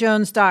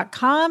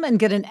greatjones.com and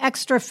get an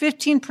extra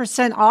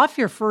 15% off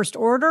your first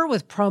order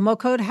with promo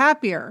code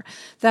HAPPIER.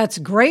 That's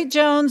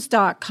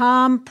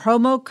greatjones.com,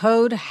 promo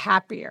code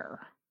HAPPIER.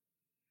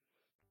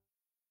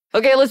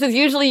 Okay, Elizabeth,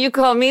 usually you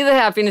call me the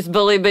happiness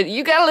bully, but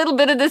you got a little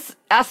bit of this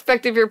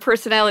aspect of your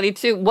personality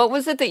too. What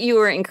was it that you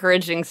were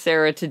encouraging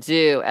Sarah to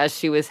do as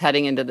she was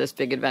heading into this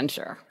big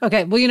adventure?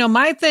 Okay, well,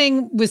 my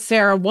thing with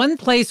Sarah, one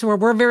place where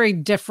we're very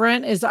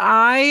different is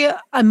I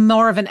am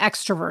more of an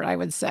extrovert, I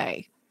would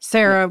say.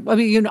 Sarah, I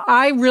mean,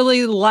 I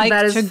really like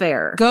to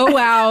fair. Go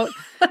out.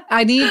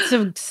 I need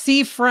to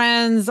see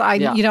friends. I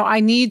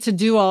need to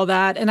do all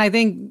that. And I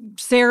think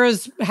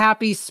Sarah's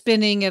happy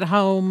spinning at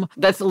home.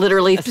 That's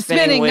literally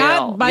spinning wheel.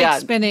 Not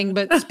bike spinning,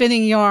 but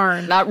spinning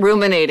yarn. Not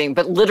ruminating,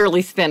 but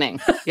literally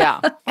spinning.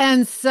 Yeah.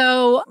 And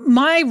so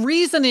my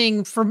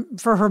reasoning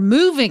for her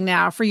moving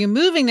now,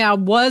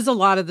 was a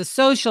lot of the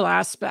social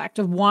aspect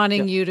of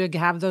wanting you to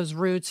have those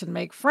roots and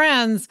make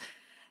friends.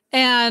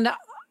 And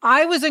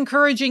I was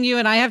encouraging you,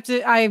 and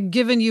I've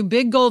given you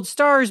big gold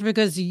stars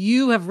because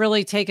you have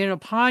really taken it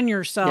upon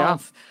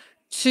yourself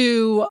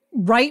to,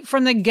 right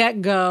from the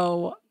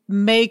get-go,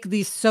 make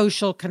these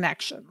social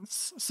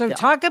connections. So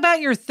talk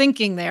about your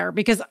thinking there,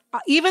 because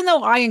even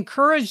though I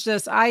encouraged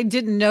this, I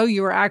didn't know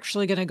you were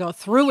actually going to go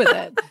through with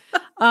it.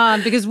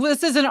 Because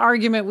this is an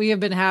argument we have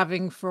been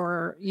having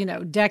for,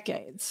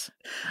 decades.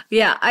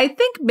 Yeah, I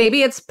think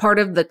maybe it's part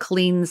of the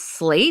clean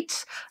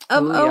slate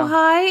of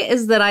Ojai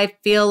is that I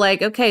feel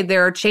like, okay,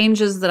 there are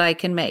changes that I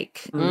can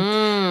make.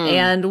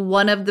 And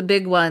one of the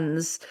big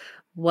ones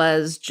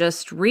was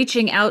just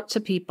reaching out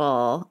to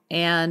people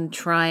and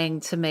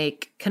trying to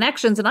make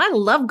connections. And I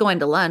love going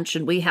to lunch,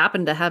 and we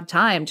happen to have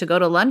time to go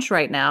to lunch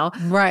right now.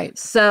 Right.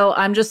 So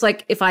I'm just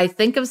like, if I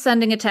think of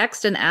sending a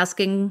text and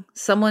asking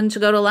someone to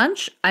go to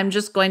lunch, I'm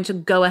just going to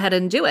go ahead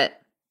and do it,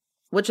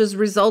 which has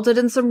resulted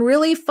in some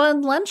really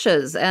fun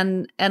lunches.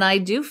 And I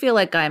do feel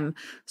like I'm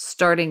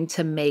starting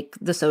to make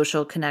the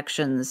social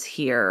connections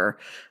here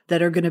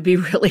that are going to be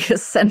really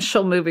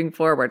essential moving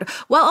forward,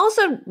 while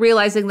also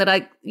realizing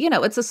that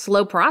it's a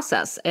slow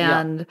process.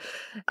 And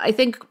I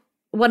think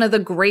one of the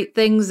great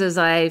things is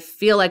I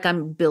feel like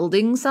I'm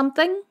building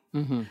something.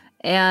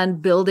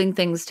 And building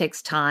things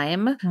takes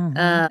time,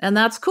 and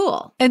that's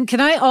cool. And can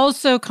I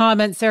also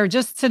comment, Sarah,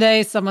 just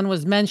today someone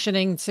was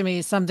mentioning to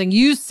me something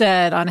you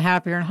said on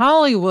Happier in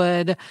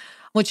Hollywood,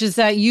 which is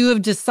that you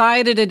have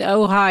decided at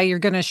Ojai you're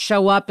going to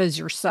show up as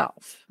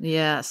yourself.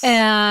 Yes.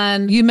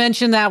 And you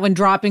mentioned that when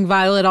dropping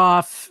Violet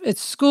off at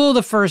school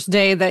the first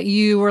day, that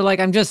you were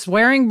like, I'm just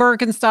wearing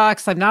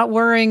Birkenstocks. I'm not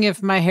worrying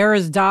if my hair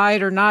is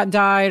dyed or not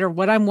dyed or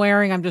what I'm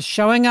wearing. I'm just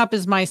showing up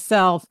as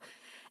myself.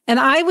 And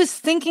I was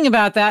thinking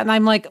about that, and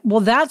I'm like,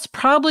 well, that's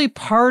probably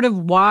part of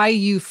why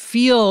you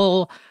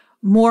feel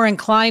more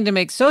inclined to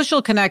make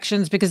social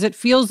connections, because it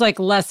feels like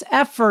less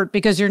effort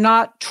because you're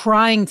not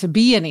trying to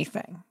be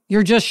anything.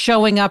 You're just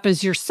showing up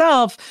as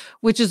yourself,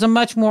 which is a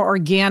much more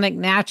organic,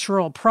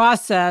 natural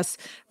process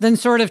than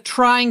sort of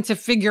trying to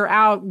figure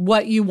out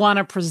what you want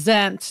to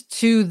present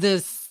to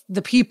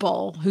the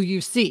people who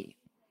you see.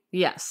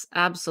 Yes,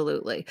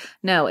 absolutely.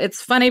 No,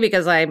 it's funny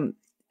because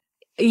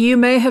you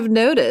may have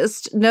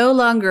noticed, no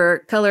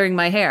longer coloring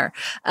my hair.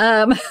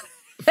 And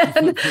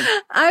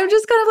I'm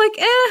just kind of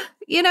like,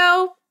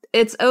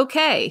 it's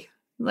okay.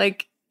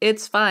 Like,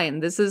 it's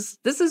fine. This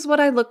is what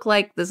I look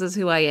like. This is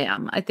who I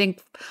am.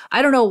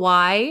 I don't know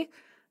why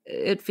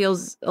it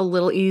feels a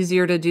little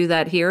easier to do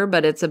that here,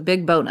 but it's a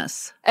big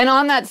bonus. And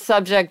on that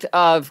subject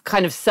of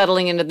kind of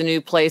settling into the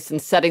new place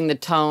and setting the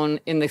tone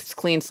in this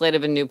clean slate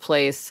of a new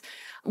place,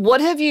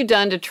 what have you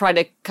done to try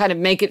to kind of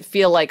make it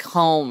feel like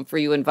home for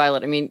you and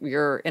Violet? I mean,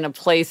 you're in a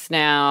place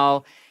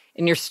now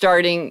and you're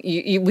starting,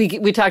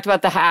 we talked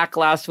about the hack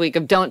last week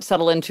of don't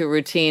settle into a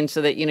routine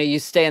so that, you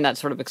stay in that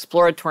sort of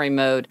exploratory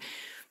mode.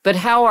 But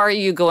how are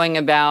you going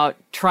about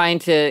trying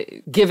to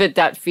give it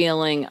that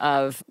feeling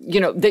of,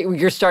 that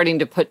you're starting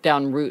to put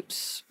down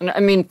roots? And I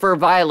mean, for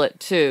Violet,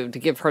 too, to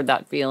give her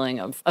that feeling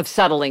of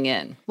settling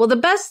in. Well, the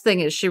best thing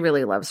is she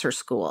really loves her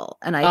school.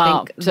 And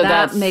I think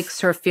that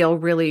makes her feel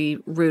really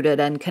rooted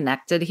and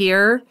connected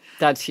here.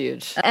 That's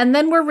huge. And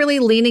then we're really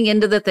leaning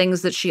into the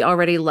things that she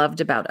already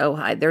loved about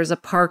Ojai. There's a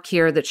park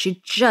here that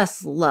she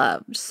just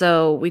loved.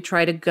 So we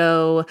try to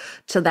go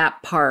to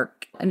that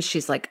park. And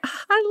she's like,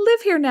 I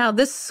live here now.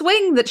 This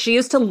swing that she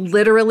used to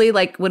literally,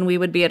 like when we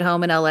would be at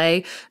home in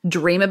LA,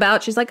 dream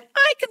about. She's like,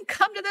 I can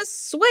come to this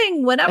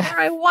swing whenever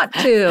I want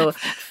to.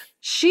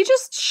 She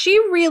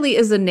really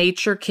is a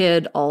nature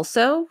kid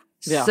also.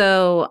 Yeah.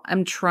 So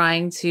I'm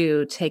trying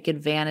to take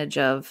advantage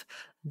of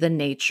the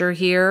nature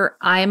here.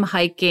 I'm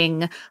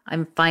hiking.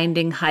 I'm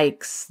finding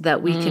hikes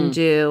that we can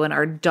do. And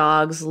our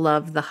dogs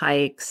love the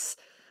hikes.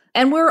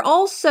 And we're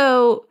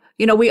also...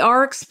 we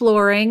are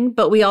exploring,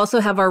 but we also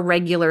have our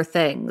regular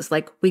things.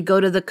 Like we go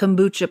to the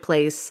kombucha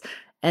place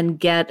and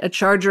get a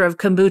charger of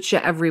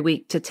kombucha every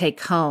week to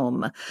take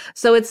home.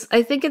 So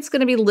I think it's going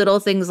to be little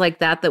things like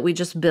that we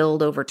just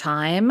build over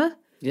time.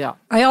 Yeah.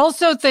 I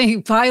also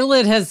think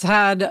Violet has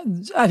had,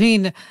 I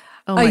mean,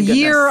 a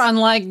year,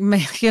 unlike,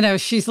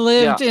 she's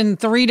lived in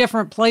 3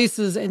 different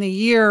places in a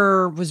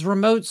year, was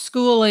remote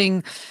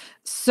schooling.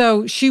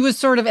 So she was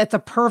sort of at the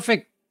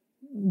perfect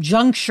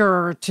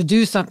juncture to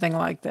do something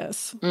like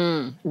this.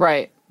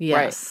 Right.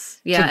 Yes.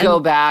 Right. Yeah. To go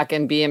back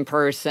and be in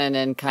person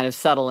and kind of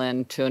settle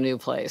into a new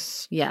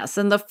place. Yes.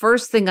 And the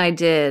first thing I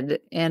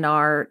did in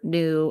our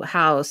new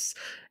house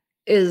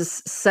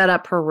is set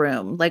up her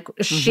room. Like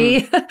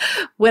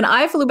when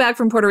I flew back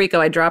from Puerto Rico,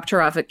 I dropped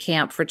her off at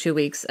camp for 2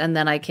 weeks. And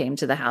then I came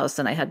to the house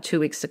and I had 2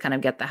 weeks to kind of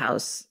get the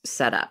house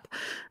set up.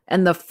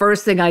 And the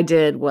first thing I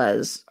did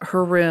was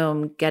her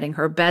room, getting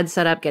her bed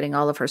set up, getting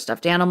all of her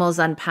stuffed animals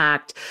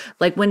unpacked.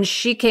 Like when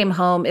she came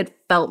home, it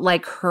felt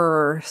like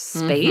her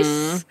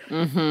space.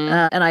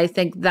 And I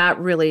think that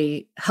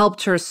really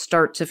helped her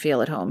start to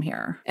feel at home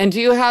here. And do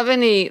you have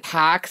any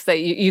hacks that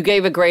you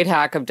gave a great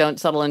hack of don't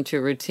settle into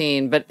a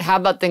routine, but how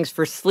about things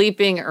for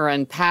sleeping or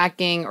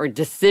unpacking or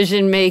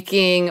decision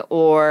making?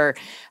 Or,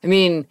 I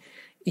mean,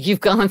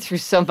 you've gone through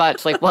so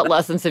much. Like what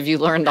lessons have you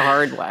learned the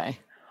hard way?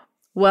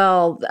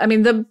 Well, I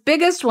mean, the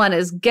biggest one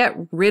is get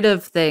rid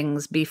of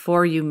things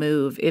before you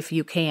move if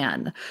you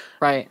can.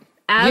 Right.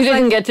 You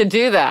didn't get to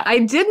do that. I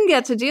didn't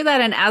get to do that.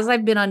 And as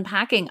I've been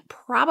unpacking,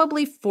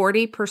 probably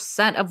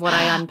 40% of what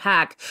I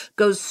unpack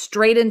goes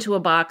straight into a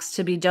box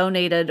to be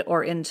donated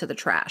or into the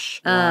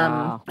trash.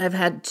 Wow. I've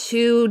had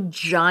 2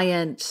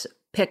 giant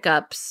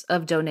pickups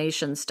of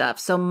donation stuff.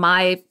 So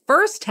my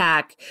first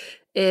hack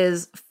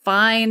is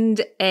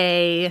find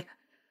a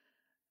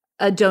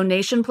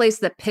donation place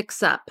that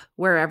picks up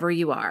wherever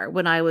you are.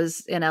 When I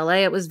was in LA,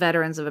 it was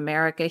Veterans of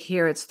America.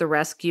 Here, it's the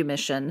Rescue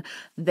Mission.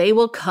 They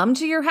will come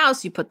to your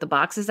house. You put the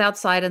boxes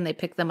outside and they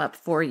pick them up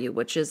for you,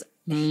 which is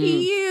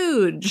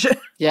huge.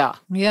 Yeah.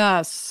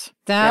 Yes.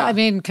 That, I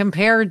mean,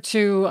 compared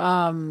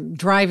to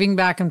driving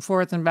back and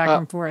forth and back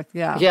and forth.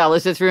 Yeah. Yeah.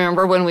 Let's just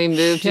remember when we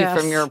moved you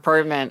from your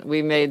apartment,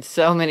 we made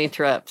so many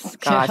trips.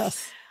 Gosh.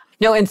 Yes.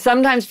 No, and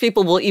sometimes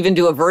people will even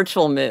do a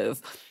virtual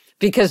move.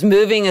 Because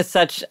moving is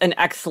such an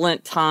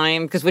excellent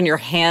time, because when you're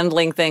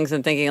handling things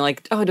and thinking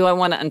like, oh, do I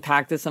want to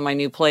unpack this in my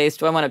new place?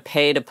 Do I want to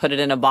pay to put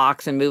it in a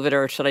box and move it,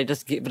 or should I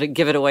just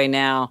give it away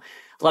now?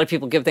 A lot of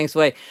people give things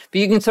away.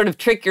 But you can sort of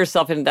trick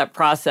yourself into that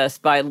process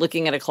by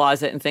looking at a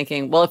closet and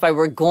thinking, well, if I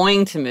were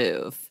going to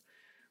move,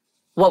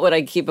 what would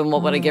I keep and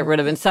what would I get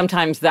rid of? And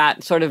sometimes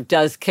that sort of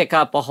does kick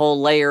up a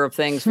whole layer of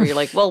things where you're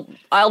like, well,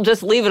 I'll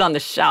just leave it on the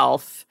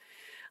shelf,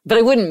 but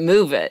I wouldn't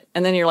move it.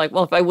 And then you're like,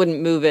 well, if I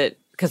wouldn't move it,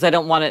 because I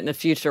don't want it in the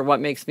future, what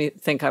makes me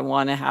think I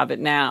want to have it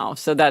now?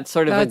 So that's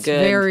sort of a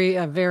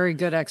very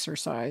good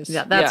exercise.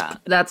 Yeah,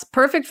 that's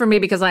perfect for me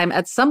because I'm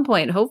at some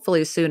point,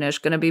 hopefully soonish,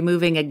 going to be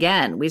moving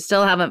again. We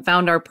still haven't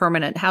found our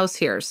permanent house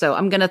here. So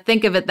I'm going to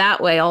think of it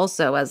that way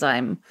also as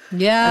I'm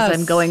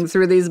going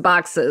through these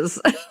boxes.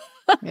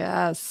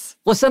 Yes.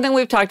 Well, something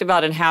we've talked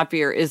about in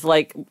Happier is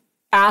like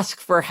ask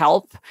for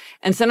help.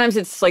 And sometimes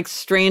it's like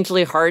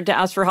strangely hard to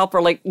ask for help,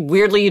 or like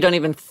weirdly, you don't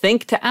even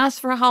think to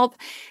ask for help.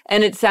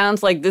 And it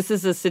sounds like this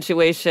is a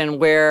situation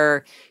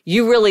where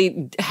you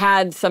really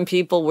had some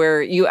people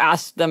where you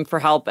asked them for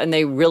help and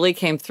they really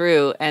came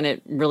through and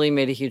it really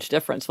made a huge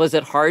difference. Was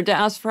it hard to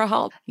ask for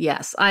help?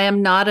 Yes, I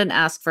am not an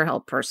ask for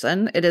help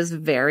person. It is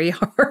very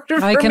hard for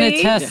me. I can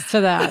attest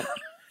to that.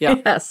 Yeah.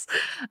 Yes.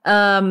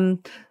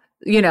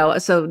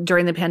 So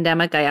during the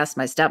pandemic, I asked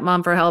my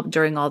stepmom for help.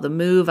 During all the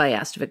move, I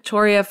asked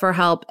Victoria for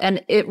help.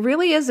 And it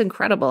really is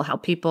incredible how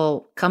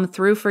people come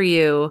through for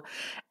you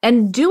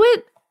and do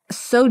it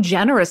so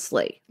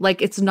generously.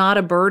 Like it's not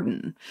a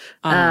burden.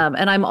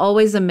 And I'm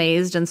always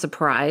amazed and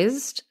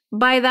surprised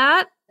by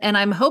that. And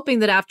I'm hoping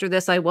that after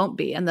this, I won't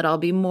be, and that I'll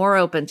be more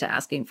open to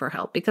asking for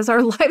help because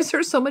our lives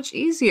are so much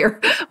easier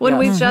when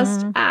we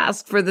just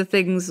ask for the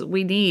things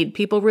we need.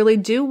 People really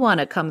do want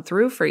to come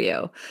through for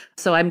you.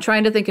 So I'm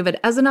trying to think of it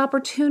as an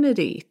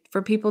opportunity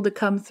for people to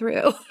come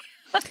through.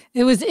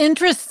 It was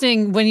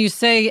interesting when you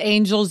say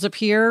angels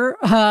appear.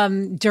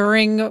 When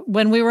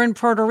we were in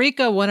Puerto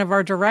Rico, one of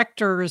our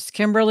directors,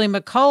 Kimberly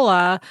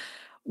McCullough,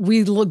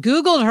 we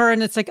Googled her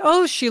and it's like,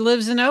 oh, she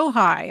lives in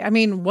Ojai. I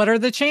mean, what are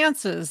the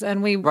chances?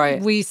 And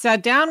we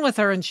sat down with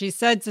her and she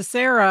said to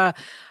Sarah,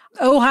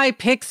 Ojai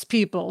picks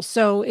people.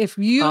 So if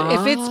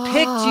it's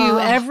picked you,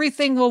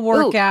 everything will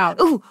work out.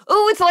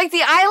 It's like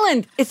the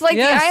island. It's like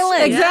the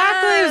island.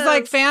 Exactly. Yes. It was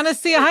like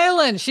Fantasy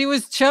Island. She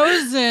was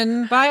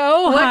chosen by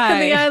Ojai. What can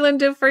the island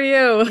do for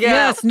you? Yeah.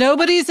 Yes.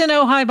 Nobody's in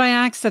Ojai by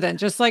accident,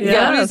 just like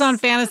nobody's on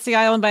Fantasy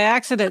Island by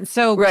accident.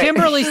 So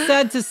Kimberly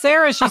said to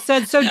Sarah, she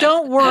said, so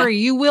don't worry.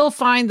 You will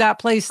find that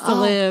place to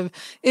live.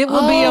 It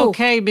will be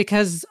okay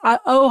because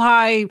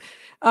Ojai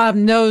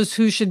knows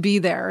who should be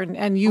there,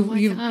 and you've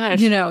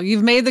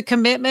made the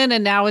commitment,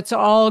 and now it's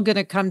all going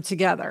to come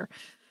together.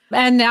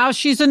 And now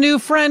she's a new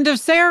friend of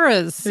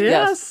Sarah's.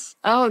 Yes.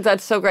 Oh,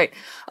 that's so great.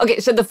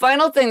 Okay, so the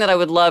final thing that I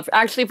would love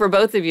actually for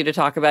both of you to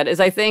talk about is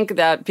I think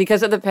that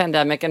because of the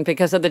pandemic and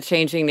because of the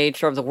changing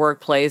nature of the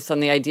workplace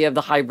and the idea of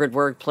the hybrid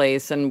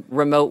workplace and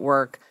remote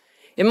work,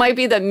 it might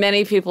be that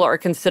many people are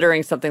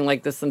considering something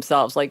like this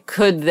themselves. Like,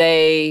 could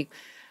they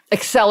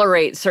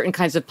accelerate certain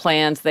kinds of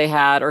plans they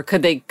had, or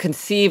could they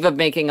conceive of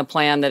making a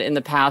plan that in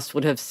the past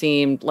would have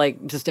seemed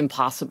like just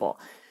impossible?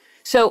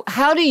 So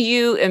how do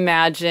you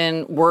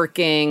imagine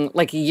working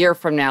like a year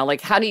from now?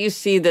 Like, how do you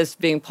see this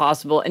being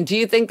possible? And do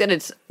you think that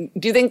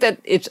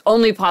it's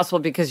only possible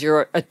because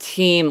you're a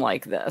team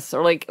like this?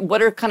 Or like,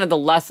 what are kind of the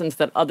lessons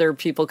that other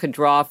people could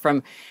draw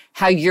from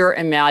how you're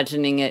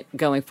imagining it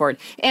going forward?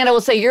 And I will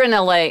say you're in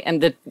LA,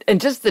 and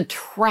just the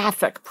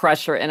traffic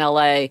pressure in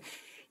LA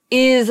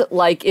is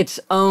like its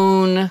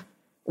own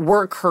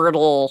work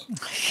hurdle.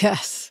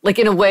 Yes. Like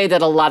in a way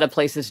that a lot of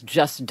places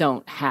just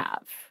don't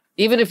have.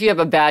 Even if you have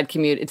a bad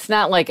commute, it's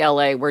not like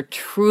LA where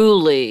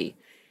truly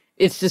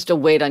it's just a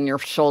weight on your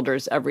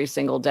shoulders every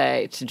single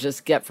day to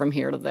just get from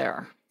here to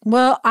there.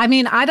 Well, I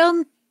mean, I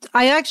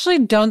actually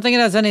don't think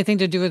it has anything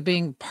to do with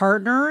being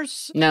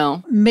partners.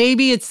 No.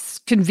 Maybe it's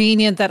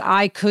convenient that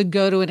I could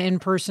go to an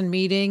in-person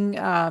meeting,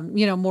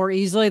 more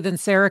easily than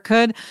Sarah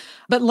could.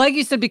 But like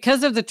you said,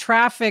 because of the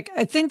traffic,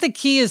 I think the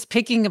key is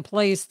picking a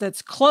place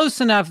that's close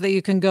enough that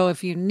you can go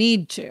if you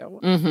need to.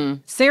 Mm-hmm.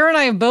 Sarah and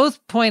I have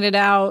both pointed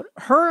out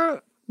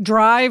her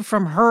drive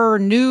from her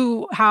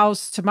new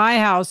house to my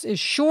house is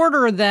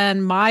shorter than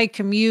my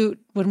commute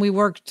when we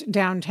worked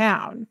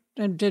downtown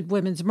and did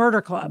Women's Murder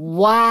Club.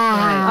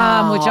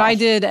 Wow. Which I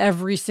did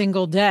every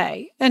single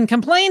day and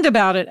complained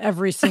about it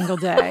every single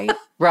day.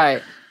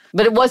 Right.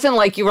 But it wasn't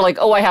like you were like,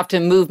 oh, I have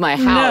to move my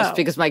house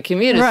because my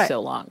commute is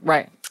so long.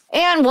 Right.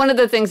 And one of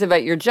the things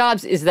about your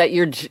jobs is that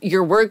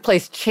your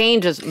workplace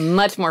changes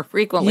much more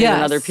frequently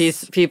than other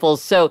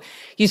people's. So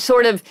you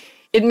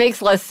it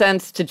makes less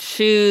sense to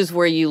choose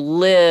where you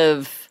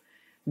live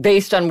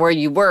based on where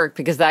you work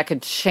because that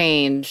could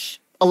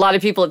change. A lot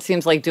of people, it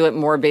seems like, do it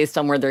more based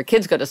on where their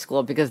kids go to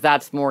school because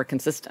that's more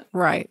consistent.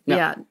 Right. No.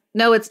 Yeah.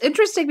 No, it's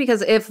interesting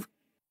because if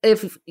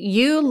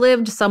you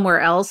lived somewhere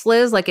else,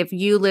 Liz, like if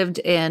you lived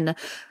in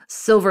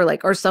Silver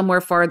Lake or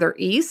somewhere farther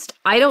east,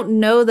 I don't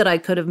know that I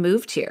could have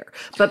moved here.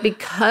 But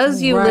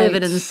because you live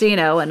in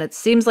Encino and it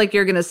seems like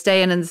you're going to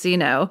stay in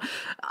Encino,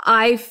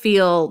 I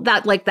feel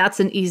that like that's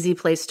an easy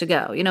place to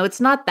go. You know, it's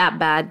not that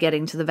bad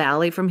getting to the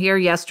valley from here.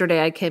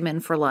 Yesterday, I came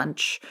in for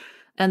lunch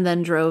and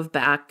then drove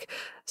back.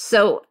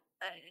 So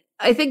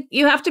I think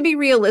you have to be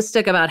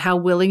realistic about how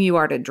willing you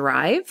are to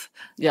drive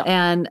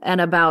and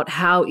about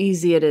how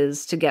easy it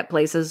is to get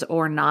places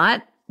or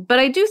not. But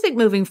I do think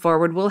moving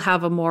forward, we'll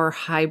have a more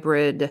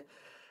hybrid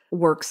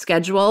work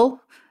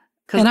schedule.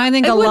 And I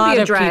think it a would lot be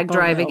a of drag people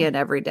driving will. in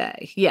every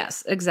day.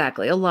 Yes,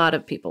 exactly. A lot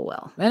of people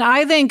will. And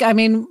I think,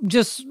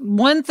 just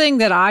one thing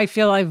that I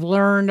feel I've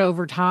learned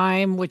over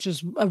time, which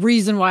is a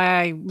reason why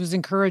I was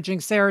encouraging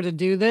Sarah to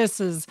do this,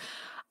 is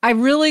I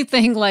really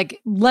think like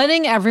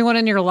letting everyone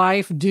in your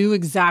life do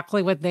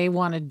exactly what they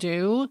want to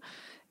do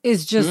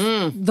is just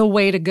the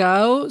way to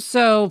go.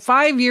 So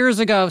 5 years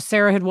ago, if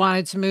Sarah had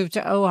wanted to move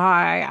to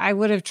Ojai, I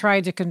would have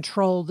tried to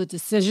control the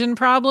decision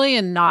probably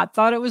and not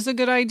thought it was a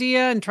good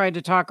idea and tried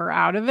to talk her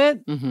out of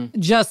it. Mm-hmm.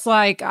 Just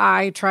like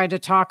I tried to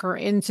talk her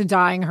into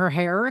dyeing her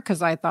hair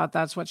because I thought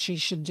that's what she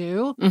should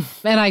do.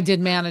 And I did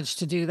manage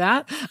to do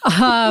that.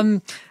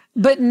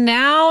 But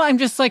now I'm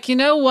just like, you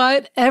know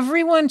what?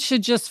 Everyone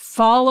should just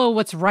follow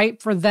what's right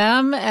for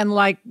them and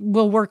like,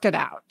 we'll work it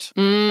out.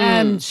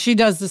 And she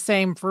does the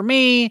same for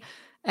me.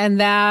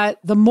 And that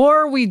the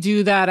more we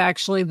do that,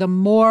 actually, the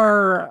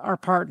more our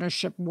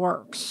partnership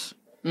works.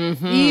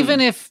 Mm-hmm.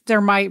 Even if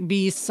there might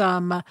be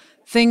some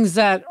things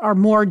that are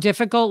more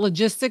difficult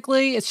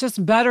logistically, it's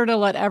just better to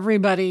let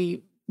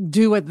everybody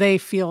do what they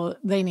feel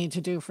they need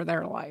to do for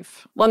their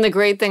life. Well, and the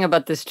great thing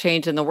about this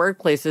change in the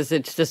workplace is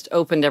it's just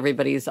opened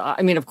everybody's eyes.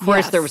 I mean, of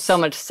course, there was so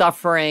much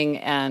suffering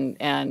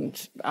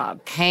and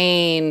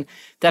pain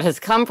that has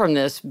come from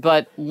this,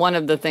 but one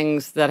of the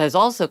things that has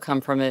also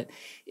come from it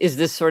is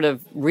this sort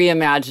of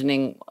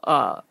reimagining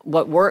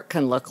what work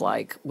can look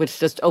like, which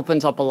just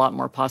opens up a lot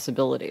more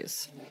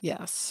possibilities.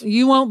 Yes.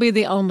 You won't be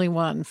the only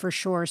one for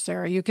sure,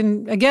 Sarah. You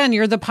can, again,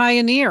 you're the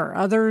pioneer.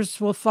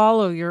 Others will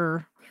follow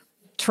your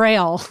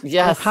trail.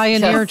 Yes.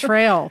 Pioneer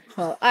trail.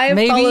 Well, I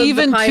maybe followed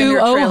even the pioneer to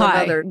trail of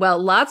Ojai.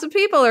 Well, lots of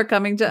people are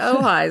coming to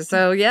Ojai,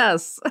 so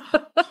yes.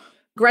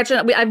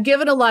 Gretchen, I've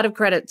given a lot of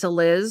credit to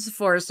Liz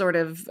for sort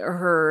of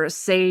her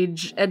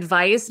sage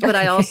advice, but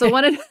I also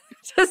wanted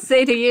to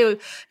say to you,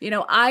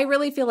 I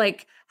really feel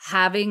like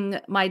having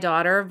my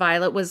daughter,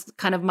 Violet, was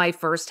kind of my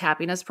first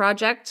happiness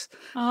project.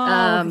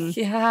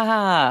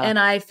 Yeah. And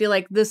I feel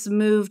like this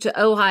move to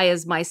Ojai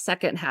is my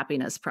second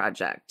happiness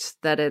project,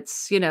 that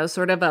it's,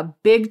 sort of a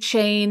big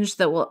change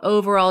that will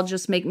overall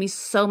just make me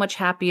so much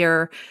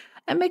happier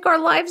and make our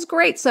lives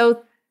great.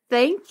 So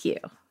thank you.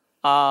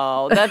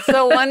 Oh, that's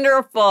so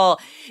wonderful.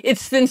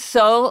 It's been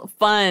so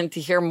fun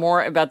to hear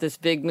more about this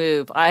big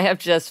move. I have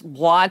just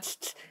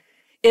watched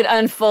it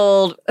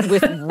unfold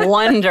with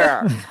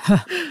wonder.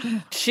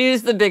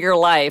 Choose the bigger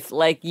life.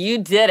 Like, you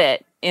did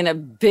it in a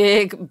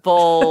big,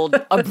 bold,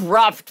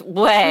 abrupt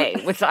way,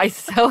 which I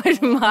so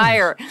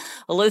admire.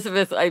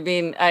 Elizabeth, I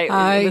mean,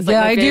 it was like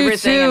my favorite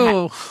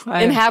thing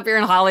in Happier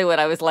in Hollywood.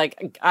 I was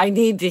like, I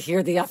need to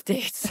hear the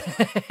updates.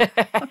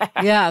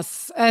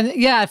 Yes. And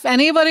yeah, if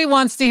anybody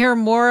wants to hear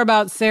more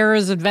about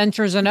Sarah's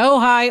adventures in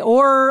Ojai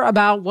or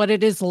about what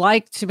it is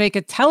like to make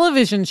a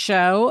television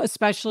show,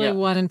 especially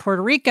one in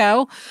Puerto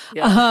Rico,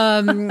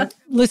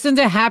 listen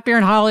to Happier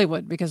in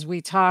Hollywood, because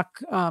we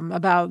talk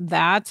about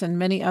that and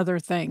many other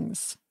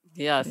things.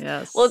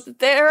 Yes. Well,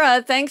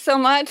 Sarah, thanks so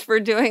much for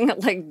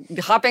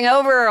hopping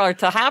over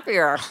to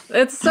Happier.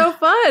 It's so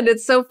fun.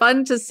 It's so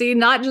fun to see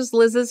not just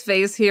Liz's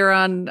face here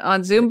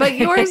on Zoom, but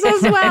yours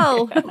as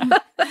well.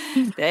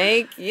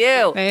 Thank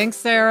you. Thanks,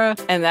 Sarah.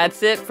 And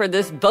that's it for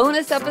this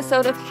bonus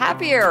episode of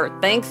Happier.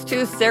 Thanks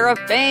to Sarah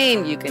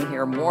Fain. You can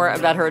hear more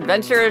about her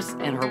adventures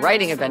and her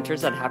writing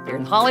adventures at Happier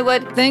in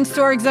Hollywood. Thanks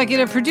to our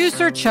executive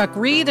producer, Chuck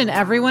Reed, and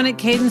everyone at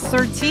Cadence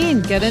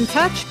 13. Get in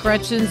touch.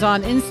 Gretchen's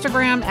on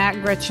Instagram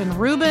at Gretchen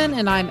Rubin,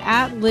 and I'm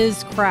at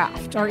Liz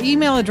Craft. Our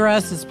email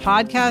address is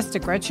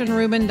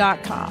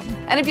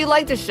podcast@GretchenRubin.com. And if you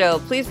like the show,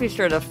 please be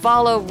sure to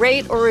follow,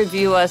 rate, or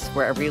review us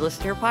wherever you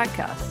listen to your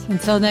podcasts.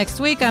 Until next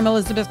week, I'm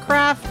Elizabeth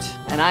Craft.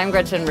 And I'm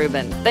Gretchen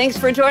Rubin. Thanks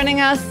for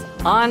joining us.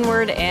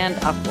 Onward and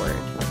upward.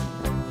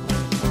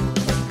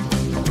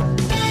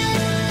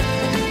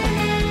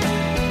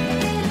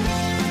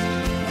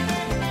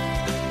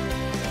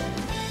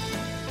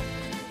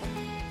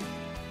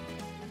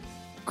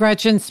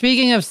 Gretchen,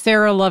 speaking of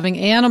Sarah loving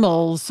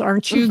animals,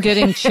 aren't you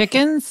getting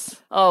chickens?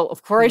 Oh,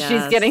 of course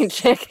she's getting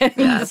chickens.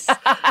 Yes.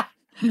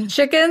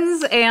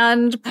 Chickens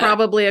and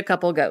probably a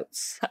couple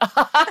goats.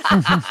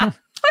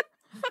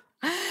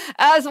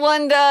 As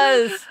one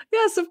does.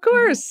 Yes, of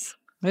course.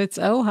 It's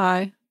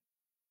Ojai.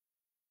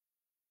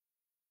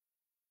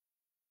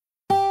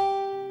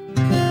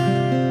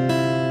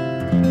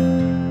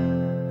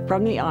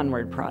 From the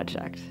Onward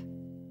Project.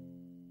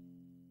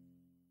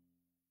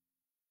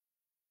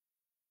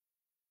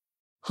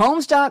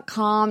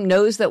 Homes.com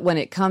knows that when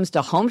it comes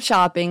to home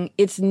shopping,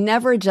 it's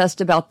never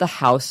just about the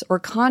house or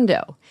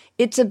condo.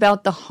 It's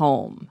about the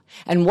home.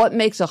 And what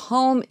makes a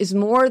home is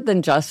more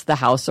than just the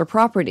house or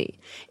property.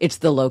 It's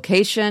the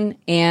location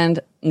and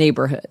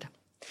neighborhood.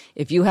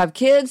 If you have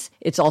kids,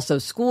 it's also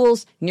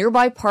schools,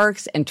 nearby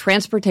parks, and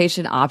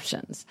transportation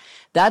options.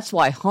 That's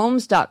why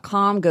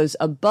Homes.com goes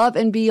above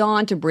and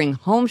beyond to bring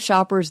home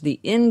shoppers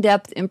the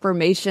in-depth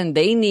information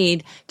they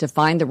need to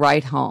find the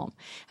right home.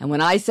 And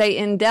when I say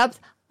in-depth,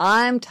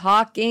 I'm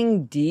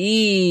talking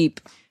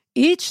deep.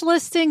 Each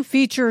listing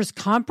features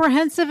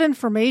comprehensive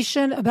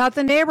information about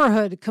the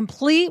neighborhood,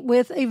 complete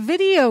with a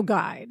video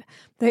guide.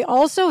 They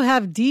also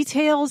have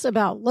details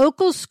about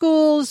local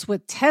schools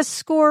with test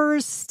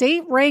scores,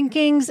 state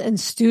rankings, and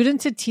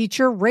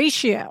student-to-teacher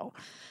ratio.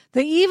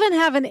 They even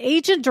have an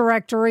agent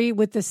directory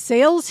with the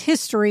sales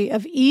history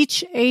of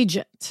each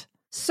agent.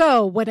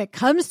 So when it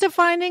comes to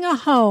finding a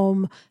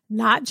home,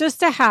 not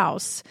just a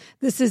house,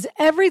 this is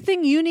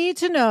everything you need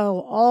to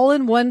know all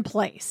in one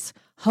place.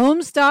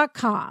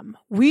 Homes.com.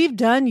 We've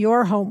done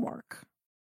your homework.